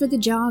yelled for the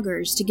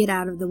joggers to get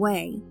out of the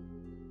way.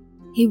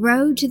 He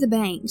rowed to the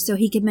bank so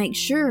he could make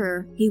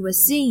sure he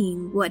was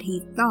seeing what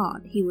he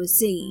thought he was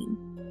seeing.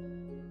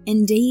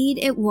 Indeed,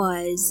 it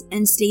was,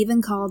 and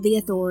Stephen called the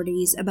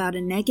authorities about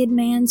a naked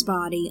man's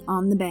body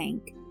on the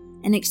bank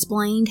and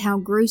explained how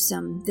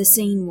gruesome the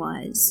scene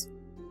was.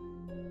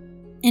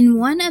 In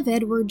one of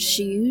Edward's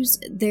shoes,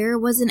 there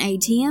was an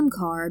ATM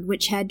card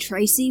which had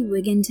Tracy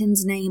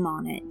Wigginton's name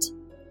on it.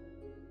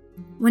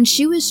 When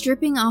she was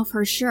stripping off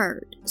her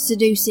shirt,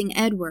 seducing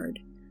Edward,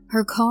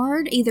 her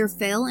card either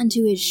fell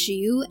into his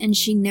shoe and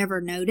she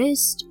never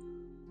noticed,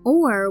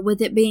 or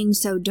with it being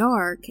so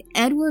dark,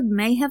 Edward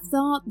may have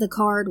thought the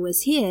card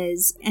was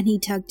his and he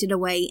tucked it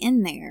away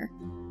in there.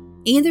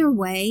 Either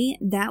way,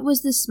 that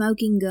was the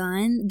smoking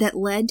gun that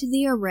led to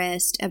the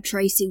arrest of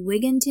Tracy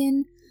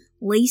Wigginton,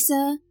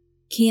 Lisa,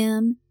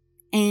 Kim,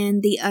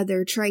 and the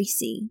other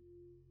Tracy.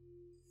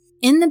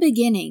 In the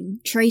beginning,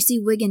 Tracy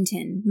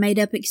Wigginton made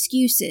up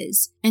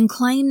excuses and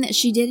claimed that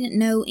she didn't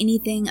know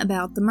anything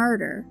about the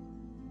murder.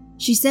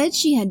 She said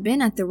she had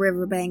been at the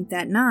riverbank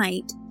that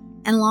night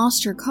and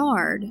lost her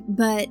card,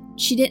 but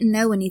she didn't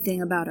know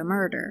anything about a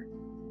murder.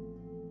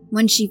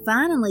 When she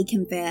finally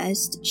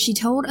confessed, she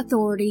told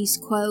authorities,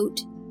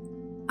 quote,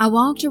 "I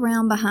walked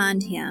around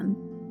behind him.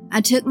 I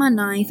took my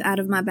knife out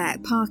of my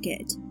back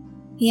pocket.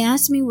 He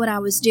asked me what I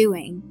was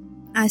doing.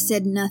 I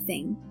said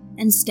nothing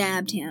and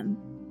stabbed him.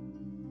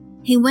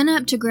 He went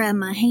up to grab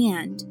my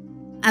hand.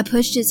 I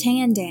pushed his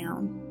hand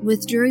down,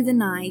 withdrew the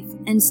knife,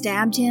 and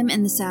stabbed him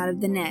in the side of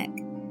the neck.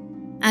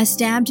 I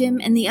stabbed him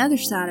in the other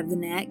side of the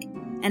neck,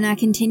 and I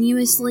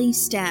continuously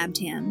stabbed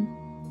him.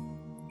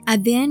 I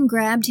then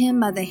grabbed him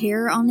by the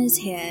hair on his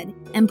head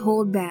and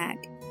pulled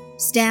back,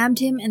 stabbed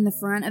him in the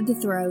front of the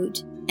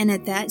throat, and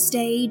at that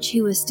stage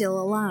he was still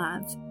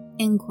alive."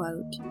 End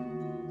quote.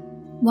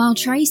 While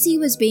Tracy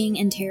was being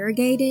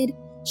interrogated,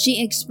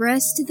 she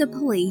expressed to the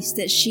police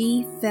that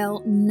she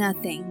felt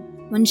nothing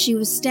when she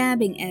was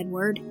stabbing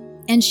Edward,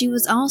 and she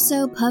was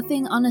also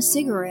puffing on a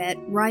cigarette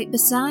right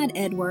beside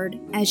Edward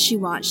as she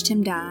watched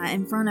him die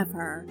in front of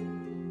her.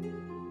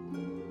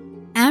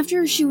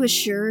 After she was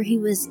sure he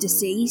was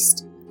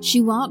deceased, she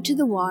walked to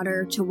the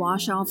water to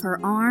wash off her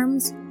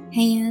arms,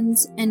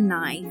 hands, and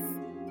knife.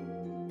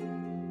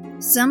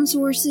 Some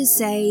sources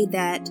say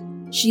that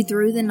she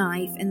threw the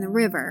knife in the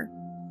river.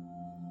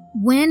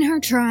 When her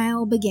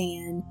trial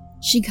began,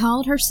 she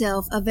called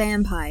herself a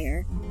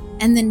vampire,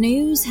 and the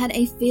news had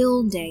a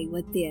field day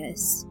with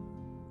this.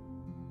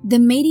 The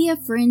media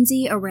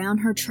frenzy around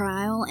her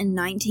trial in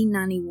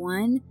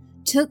 1991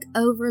 took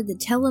over the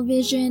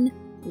television,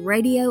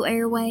 radio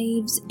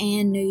airwaves,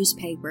 and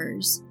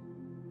newspapers.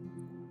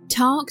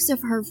 Talks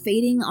of her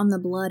feeding on the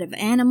blood of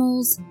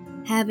animals,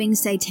 having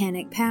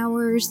satanic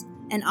powers,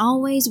 and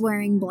always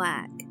wearing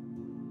black.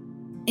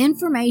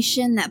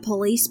 Information that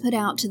police put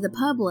out to the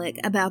public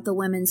about the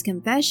women's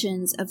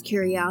confessions of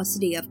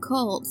curiosity of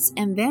cults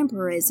and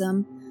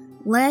vampirism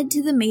led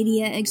to the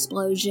media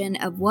explosion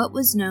of what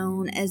was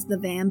known as the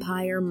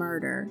vampire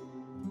murder.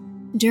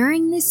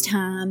 During this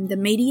time, the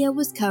media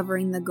was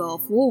covering the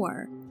Gulf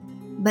War,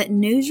 but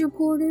news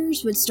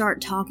reporters would start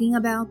talking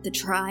about the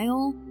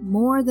trial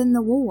more than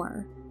the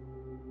war.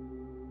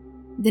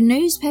 The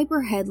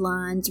newspaper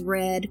headlines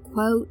read,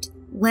 quote,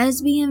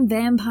 "Lesbian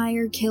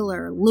vampire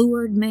killer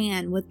lured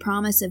man with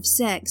promise of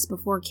sex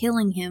before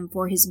killing him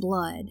for his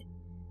blood,"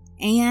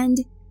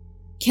 and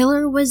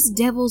 "Killer was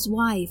devil's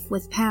wife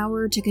with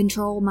power to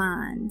control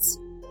minds."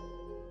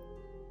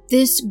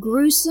 This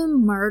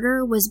gruesome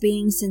murder was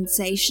being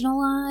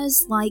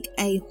sensationalized like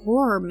a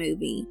horror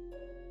movie,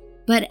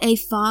 but a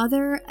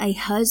father, a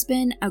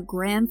husband, a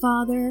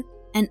grandfather,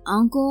 an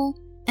uncle,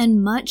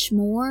 and much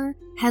more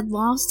had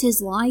lost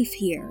his life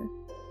here.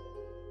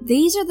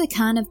 These are the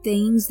kind of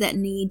things that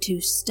need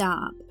to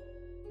stop.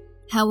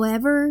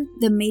 However,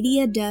 the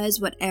media does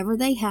whatever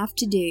they have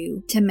to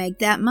do to make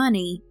that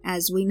money,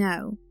 as we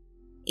know.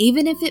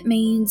 Even if it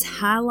means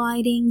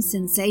highlighting,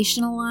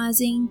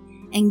 sensationalizing,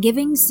 and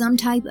giving some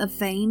type of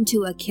fame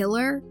to a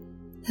killer,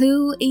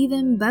 who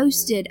even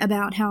boasted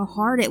about how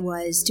hard it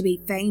was to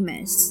be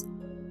famous.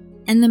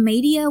 And the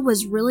media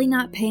was really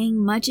not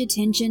paying much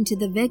attention to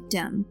the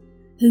victim,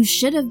 who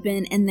should have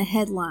been in the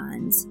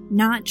headlines,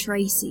 not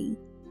Tracy.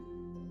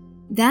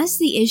 That's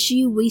the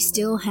issue we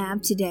still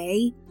have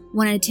today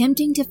when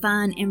attempting to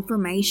find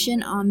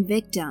information on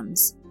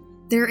victims.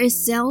 There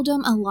is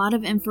seldom a lot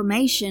of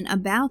information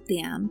about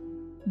them,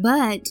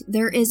 but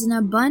there is an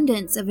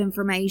abundance of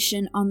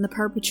information on the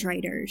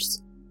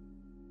perpetrators.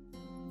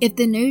 If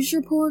the news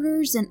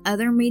reporters and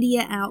other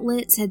media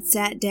outlets had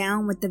sat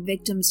down with the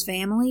victims'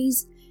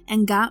 families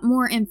and got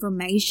more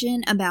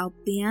information about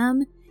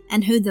them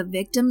and who the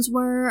victims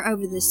were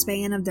over the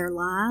span of their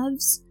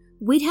lives,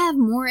 we'd have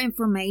more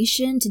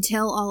information to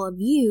tell all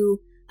of you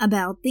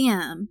about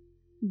them.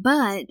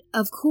 But,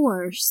 of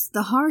course,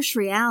 the harsh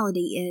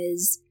reality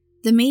is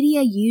the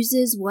media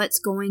uses what's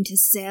going to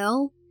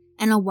sell,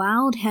 and a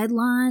wild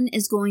headline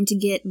is going to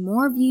get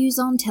more views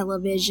on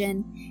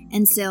television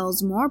and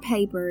sells more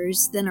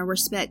papers than a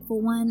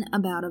respectful one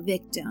about a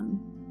victim.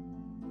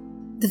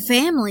 The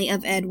family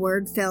of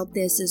Edward felt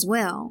this as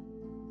well,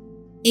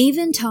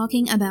 even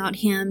talking about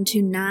him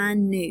to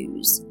 9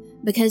 News,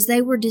 because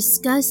they were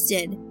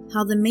disgusted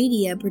how the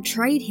media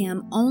portrayed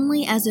him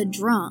only as a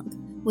drunk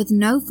with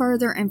no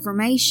further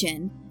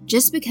information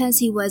just because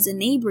he was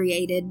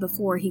inebriated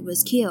before he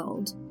was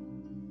killed.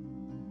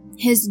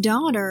 His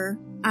daughter,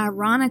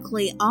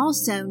 ironically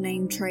also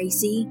named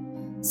Tracy,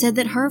 said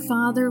that her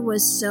father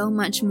was so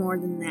much more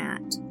than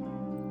that.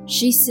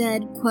 She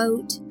said,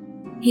 quote,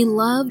 "He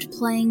loved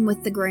playing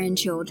with the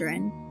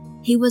grandchildren.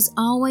 He was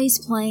always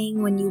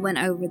playing when you went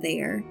over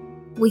there.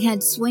 We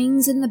had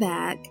swings in the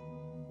back,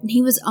 and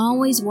he was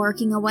always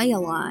working away a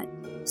lot.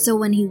 So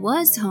when he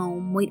was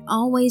home, we'd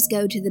always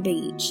go to the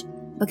beach,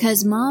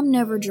 because Mom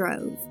never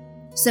drove,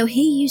 so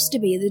he used to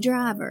be the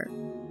driver.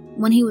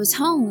 When he was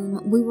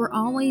home, we were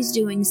always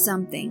doing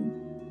something.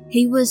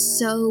 He was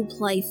so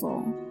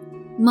playful.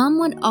 Mom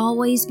would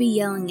always be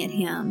yelling at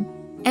him,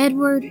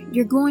 'Edward,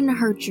 you're going to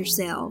hurt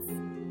yourself.'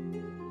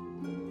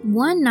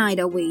 One night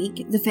a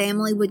week, the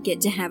family would get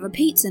to have a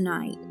pizza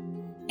night,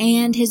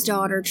 and his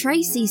daughter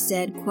Tracy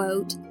said,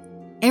 quote,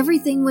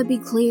 'Everything would be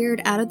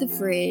cleared out of the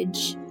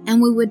fridge,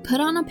 and we would put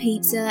on a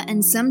pizza,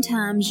 and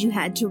sometimes you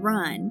had to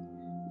run.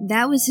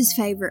 That was his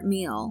favorite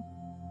meal.'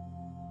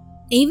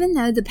 Even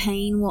though the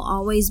pain will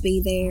always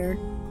be there,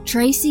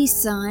 Tracy's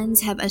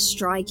sons have a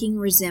striking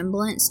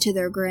resemblance to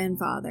their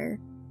grandfather.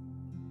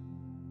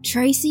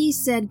 Tracy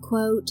said,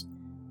 quote,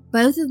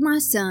 'Both of my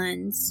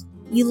sons,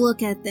 you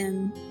look at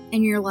them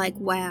and you're like,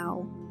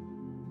 wow.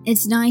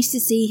 It's nice to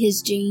see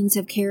his genes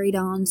have carried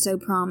on so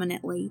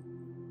prominently.'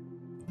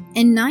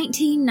 In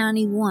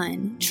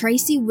 1991,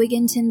 Tracy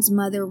Wigginton's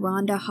mother,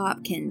 Rhonda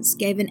Hopkins,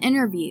 gave an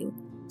interview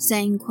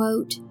saying,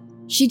 quote,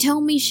 'She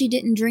told me she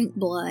didn't drink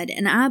blood,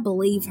 and I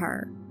believe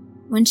her.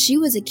 When she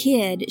was a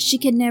kid, she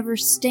could never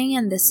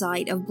stand the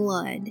sight of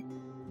blood.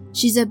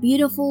 She's a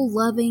beautiful,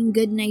 loving,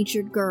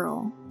 good-natured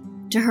girl.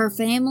 To her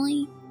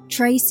family,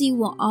 Tracy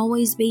will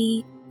always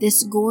be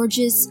this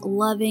gorgeous,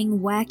 loving,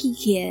 wacky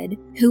kid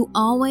who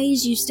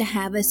always used to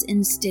have us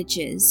in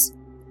stitches.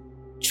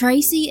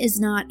 Tracy is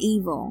not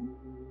evil.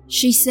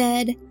 She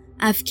said,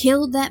 I've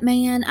killed that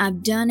man,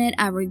 I've done it,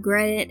 I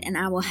regret it, and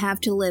I will have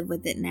to live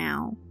with it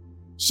now.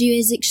 She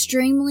is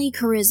extremely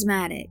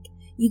charismatic.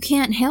 You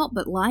can't help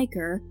but like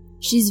her.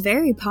 She's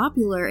very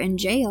popular in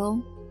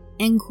jail."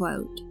 End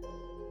quote.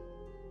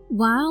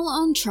 While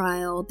on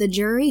trial, the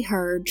jury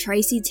heard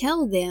Tracy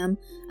tell them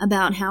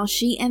about how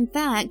she in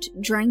fact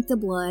drank the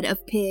blood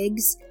of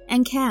pigs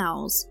and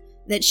cows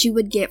that she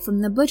would get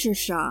from the butcher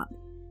shop,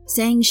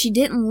 saying she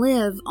didn't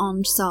live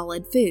on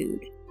solid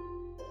food.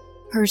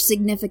 Her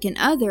significant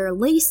other,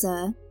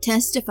 Lisa,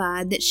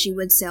 testified that she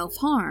would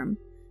self-harm,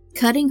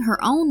 cutting her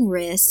own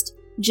wrist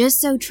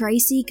just so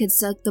Tracy could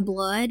suck the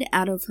blood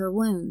out of her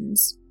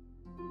wounds.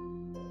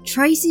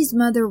 Tracy's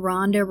mother,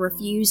 Rhonda,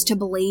 refused to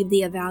believe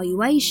the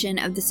evaluation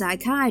of the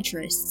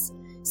psychiatrists,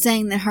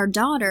 saying that her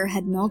daughter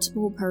had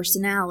multiple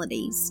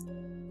personalities.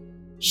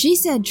 She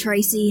said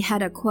Tracy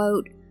had a,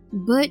 quote,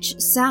 butch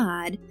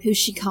side who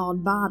she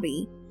called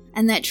Bobby,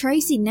 and that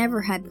Tracy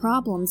never had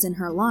problems in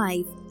her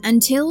life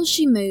until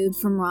she moved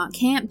from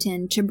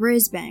Rockhampton to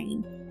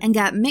Brisbane and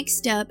got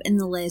mixed up in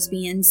the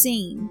lesbian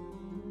scene.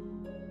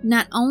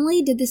 Not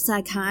only did the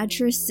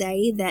psychiatrist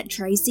say that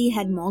Tracy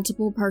had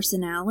multiple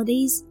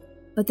personalities,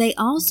 but they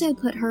also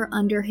put her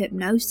under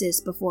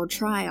hypnosis before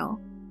trial.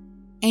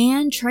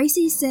 And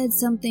Tracy said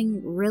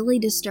something really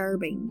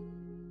disturbing.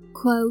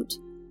 Quote,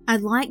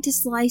 "I'd like to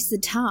slice the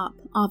top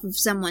off of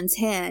someone's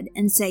head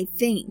and say,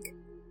 think.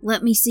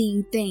 Let me see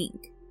you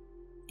think."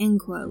 End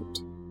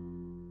quote.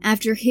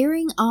 After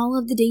hearing all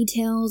of the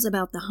details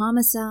about the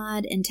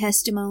homicide and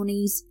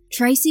testimonies,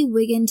 Tracy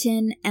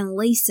Wigginton and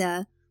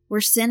Lisa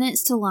were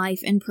sentenced to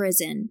life in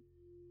prison.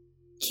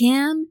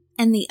 Kim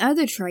and the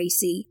other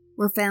Tracy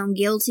were found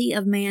guilty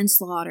of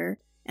manslaughter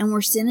and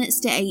were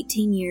sentenced to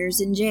 18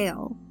 years in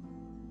jail.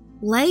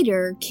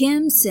 Later,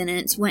 Kim's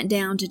sentence went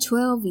down to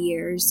 12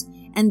 years,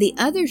 and the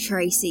other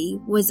Tracy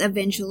was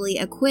eventually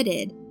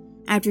acquitted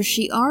after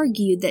she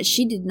argued that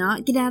she did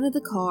not get out of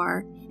the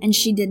car and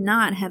she did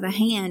not have a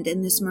hand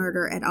in this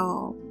murder at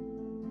all.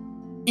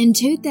 In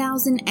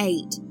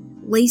 2008,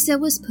 Lisa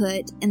was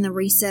put in the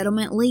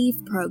resettlement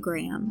leave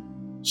program.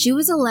 She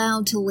was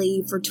allowed to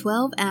leave for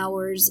 12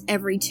 hours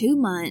every 2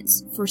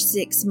 months for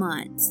 6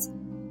 months.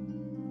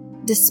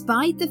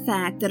 Despite the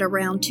fact that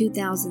around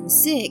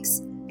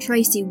 2006,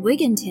 Tracy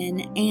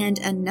Wigginton and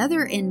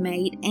another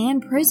inmate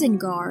and prison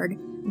guard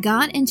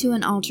got into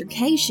an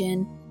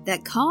altercation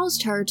that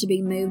caused her to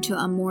be moved to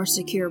a more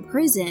secure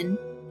prison,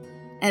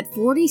 at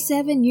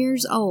 47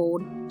 years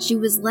old, she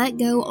was let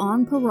go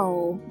on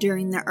parole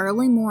during the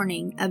early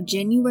morning of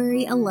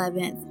January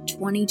 11,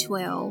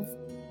 2012.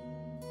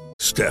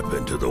 Step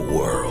into the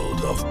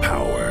world of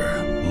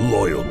power,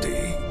 loyalty,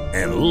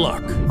 and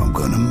luck. I'm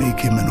gonna make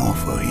him an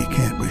offer he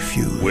can't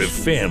refuse. With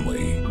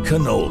family,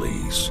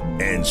 cannolis,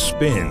 and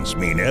spins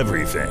mean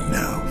everything.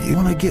 Now, you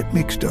wanna get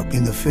mixed up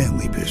in the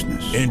family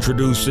business.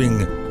 Introducing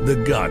The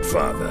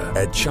Godfather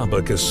at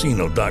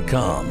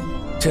ChumbaCasino.com.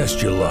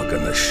 Test your luck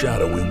in the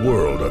shadowy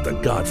world of The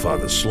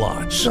Godfather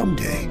slot.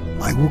 Someday,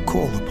 I will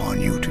call upon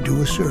you to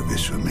do a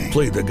service for me.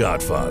 Play The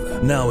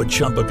Godfather, now at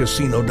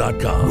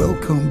ChumbaCasino.com.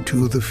 Welcome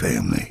to the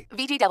family.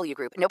 VGW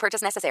Group. No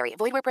purchase necessary.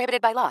 Void where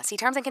prohibited by law. See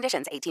terms and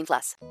conditions.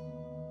 18+.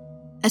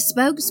 A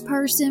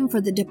spokesperson for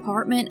the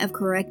Department of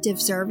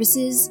Corrective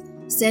Services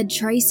said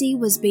Tracy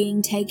was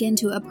being taken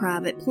to a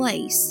private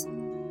place.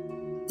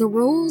 The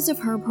rules of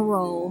her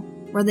parole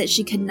were that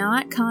she could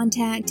not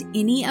contact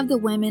any of the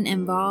women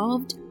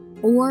involved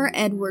or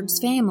Edward's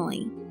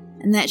family,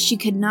 and that she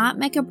could not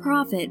make a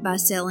profit by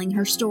selling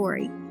her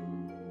story.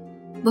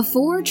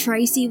 Before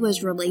Tracy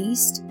was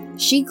released,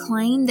 she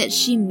claimed that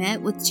she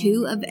met with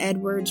 2 of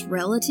Edward's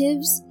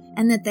relatives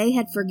and that they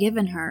had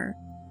forgiven her.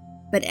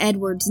 But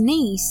Edward's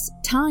niece,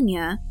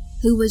 Tanya,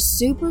 who was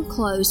super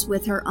close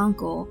with her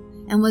uncle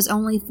and was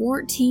only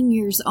 14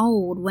 years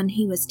old when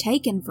he was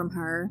taken from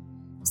her,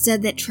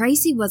 said that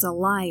Tracy was a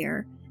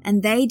liar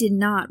and they did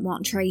not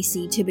want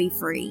Tracy to be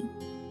free.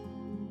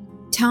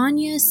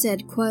 Tanya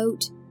said,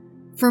 quote,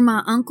 "For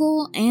my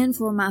uncle and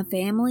for my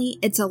family,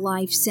 it's a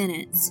life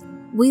sentence.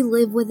 We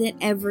live with it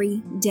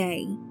every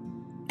day.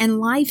 And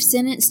life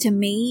sentence to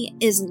me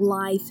is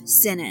life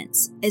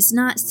sentence. It's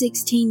not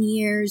 16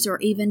 years or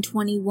even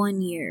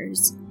 21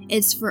 years.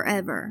 It's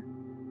forever.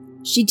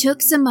 She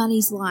took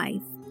somebody's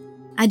life.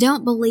 I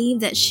don't believe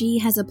that she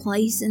has a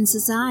place in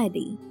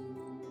society.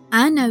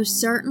 I know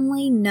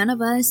certainly none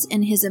of us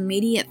in his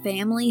immediate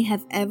family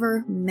have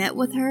ever met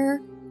with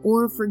her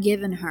or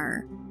forgiven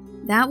her.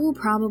 That will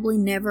probably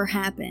never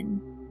happen.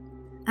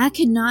 I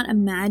could not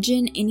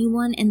imagine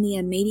anyone in the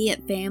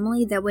immediate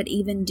family that would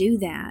even do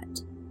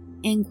that."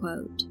 End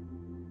quote.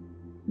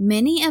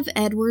 Many of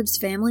Edward's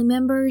family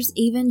members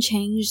even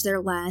changed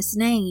their last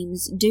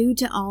names due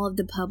to all of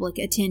the public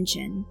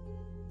attention.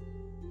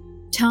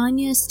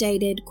 Tanya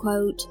stated,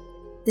 quote,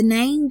 "The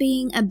name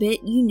being a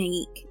bit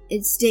unique,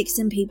 it sticks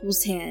in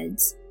people's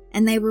heads,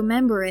 and they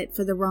remember it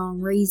for the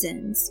wrong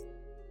reasons.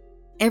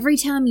 Every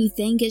time you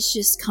think it's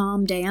just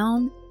calmed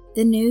down,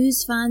 the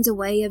news finds a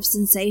way of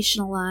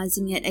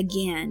sensationalizing it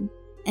again,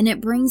 and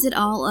it brings it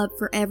all up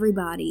for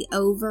everybody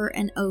over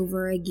and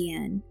over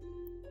again.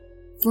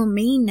 For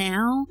me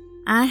now,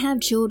 I have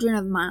children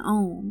of my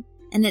own,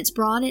 and it's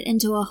brought it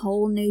into a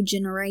whole new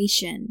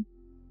generation.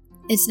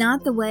 It's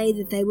not the way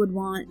that they would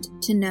want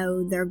to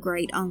know their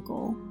great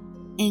uncle."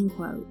 End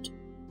quote.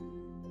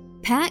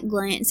 Pat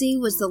Glancy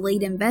was the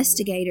lead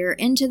investigator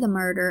into the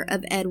murder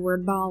of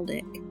Edward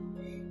Baldick.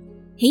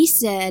 He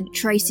said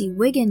Tracy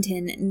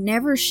Wigginton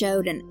never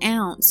showed an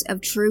ounce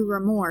of true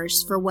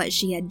remorse for what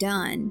she had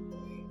done,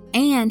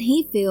 and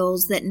he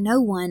feels that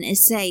no one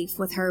is safe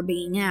with her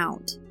being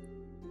out.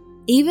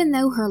 Even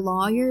though her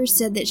lawyer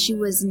said that she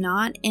was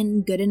not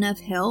in good enough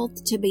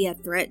health to be a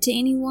threat to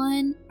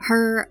anyone,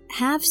 her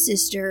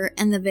half-sister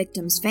and the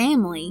victim's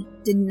family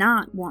did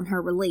not want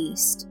her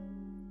released.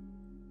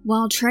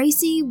 While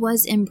Tracy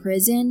was in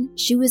prison,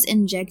 she was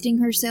injecting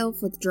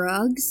herself with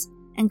drugs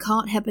and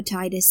caught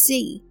hepatitis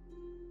C.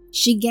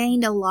 She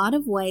gained a lot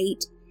of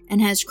weight and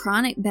has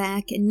chronic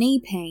back and knee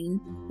pain,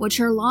 which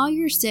her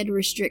lawyer said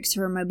restricts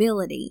her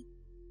mobility.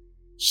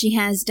 She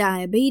has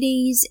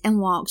diabetes and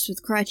walks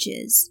with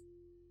crutches.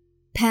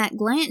 Pat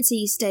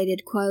Glancy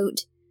stated,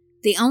 quote,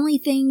 "The only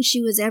thing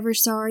she was ever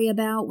sorry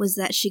about was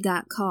that she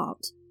got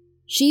caught.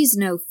 She's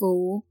no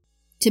fool.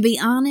 To be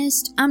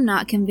honest, I'm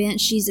not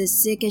convinced she's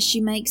as sick as she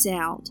makes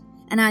out,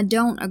 and I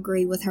don't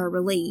agree with her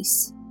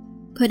release.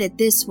 Put it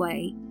this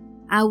way,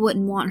 I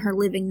wouldn't want her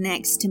living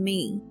next to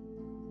me."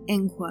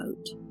 End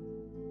quote.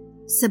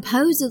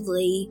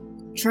 Supposedly,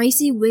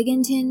 Tracy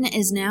Wigginton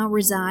is now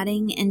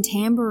residing in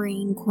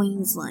Tamborine,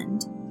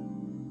 Queensland.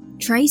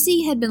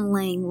 Tracy had been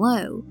laying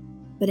low,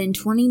 but in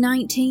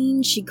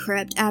 2019 she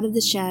crept out of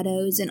the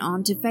shadows and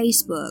onto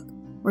Facebook,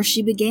 where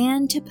she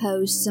began to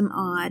post some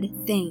odd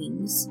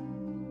things.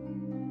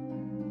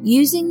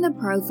 Using the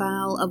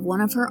profile of one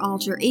of her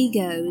alter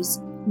egos,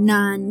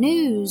 9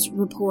 News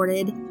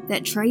reported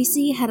that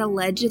Tracy had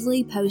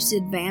allegedly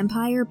posted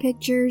vampire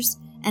pictures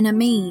and a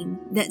meme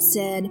that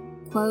said,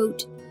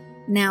 quote,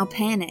 "Now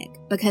panic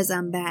because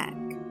I'm back."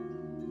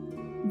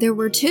 There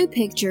were 2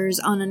 pictures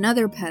on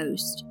another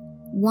post.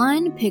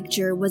 One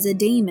picture was a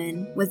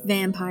demon with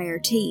vampire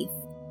teeth.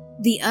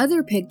 The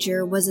other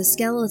picture was a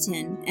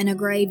skeleton in a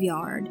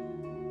graveyard.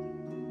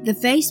 The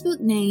Facebook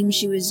name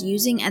she was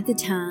using at the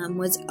time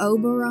was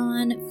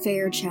Oberon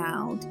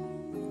Fairchild.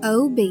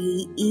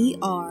 Oberon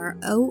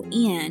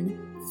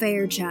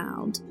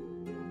Fairchild.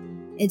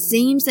 It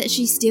seems that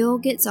she still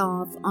gets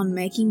off on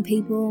making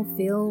people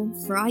feel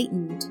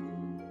frightened.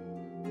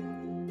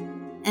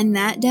 And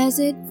that does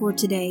it for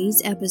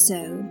today's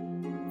episode.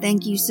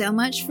 Thank you so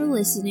much for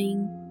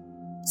listening.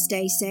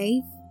 Stay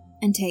safe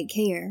and take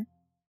care.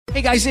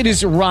 Hey guys, it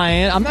is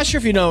Ryan. I'm not sure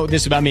if you know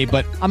this about me,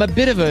 but I'm a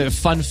bit of a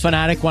fun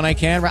fanatic when I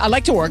can. I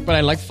like to work, but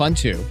I like fun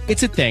too.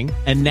 It's a thing.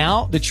 And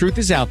now the truth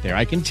is out there.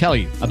 I can tell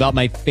you about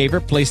my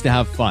favorite place to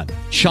have fun.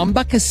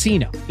 Chumba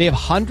Casino. They have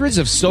hundreds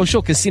of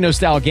social casino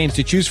style games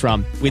to choose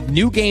from with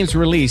new games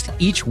released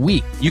each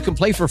week. You can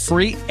play for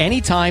free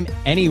anytime,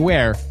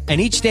 anywhere. And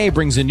each day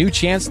brings a new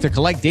chance to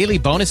collect daily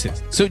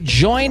bonuses. So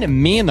join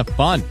me in the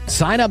fun.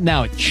 Sign up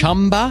now at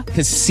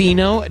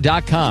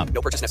ChumbaCasino.com.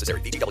 No purchase necessary.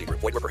 VGW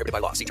Group. Void where prohibited by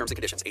law. See terms and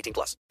conditions.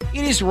 18+.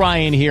 It is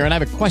Ryan here, and I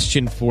have a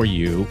question for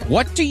you.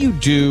 What do you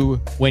do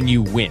when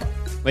you win?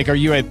 Like, are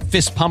you a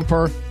fist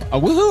pumper, a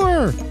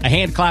woohooer, a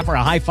hand clapper,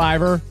 a high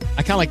fiver?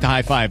 I kind of like the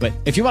high five, but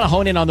if you want to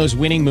hone in on those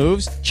winning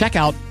moves, check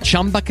out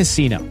Chumba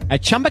Casino.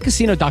 At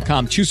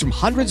ChumbaCasino.com, choose from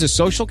hundreds of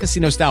social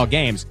casino style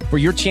games for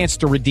your chance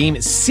to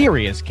redeem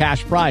serious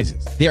cash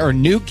prizes. There are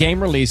new game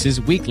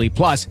releases weekly,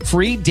 plus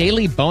free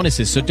daily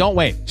bonuses. So don't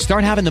wait.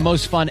 Start having the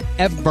most fun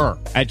ever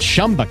at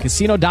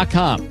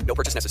ChumbaCasino.com. No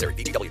purchase necessary.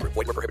 VGW Group.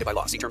 Void where prohibited by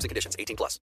law. See terms and conditions. 18+.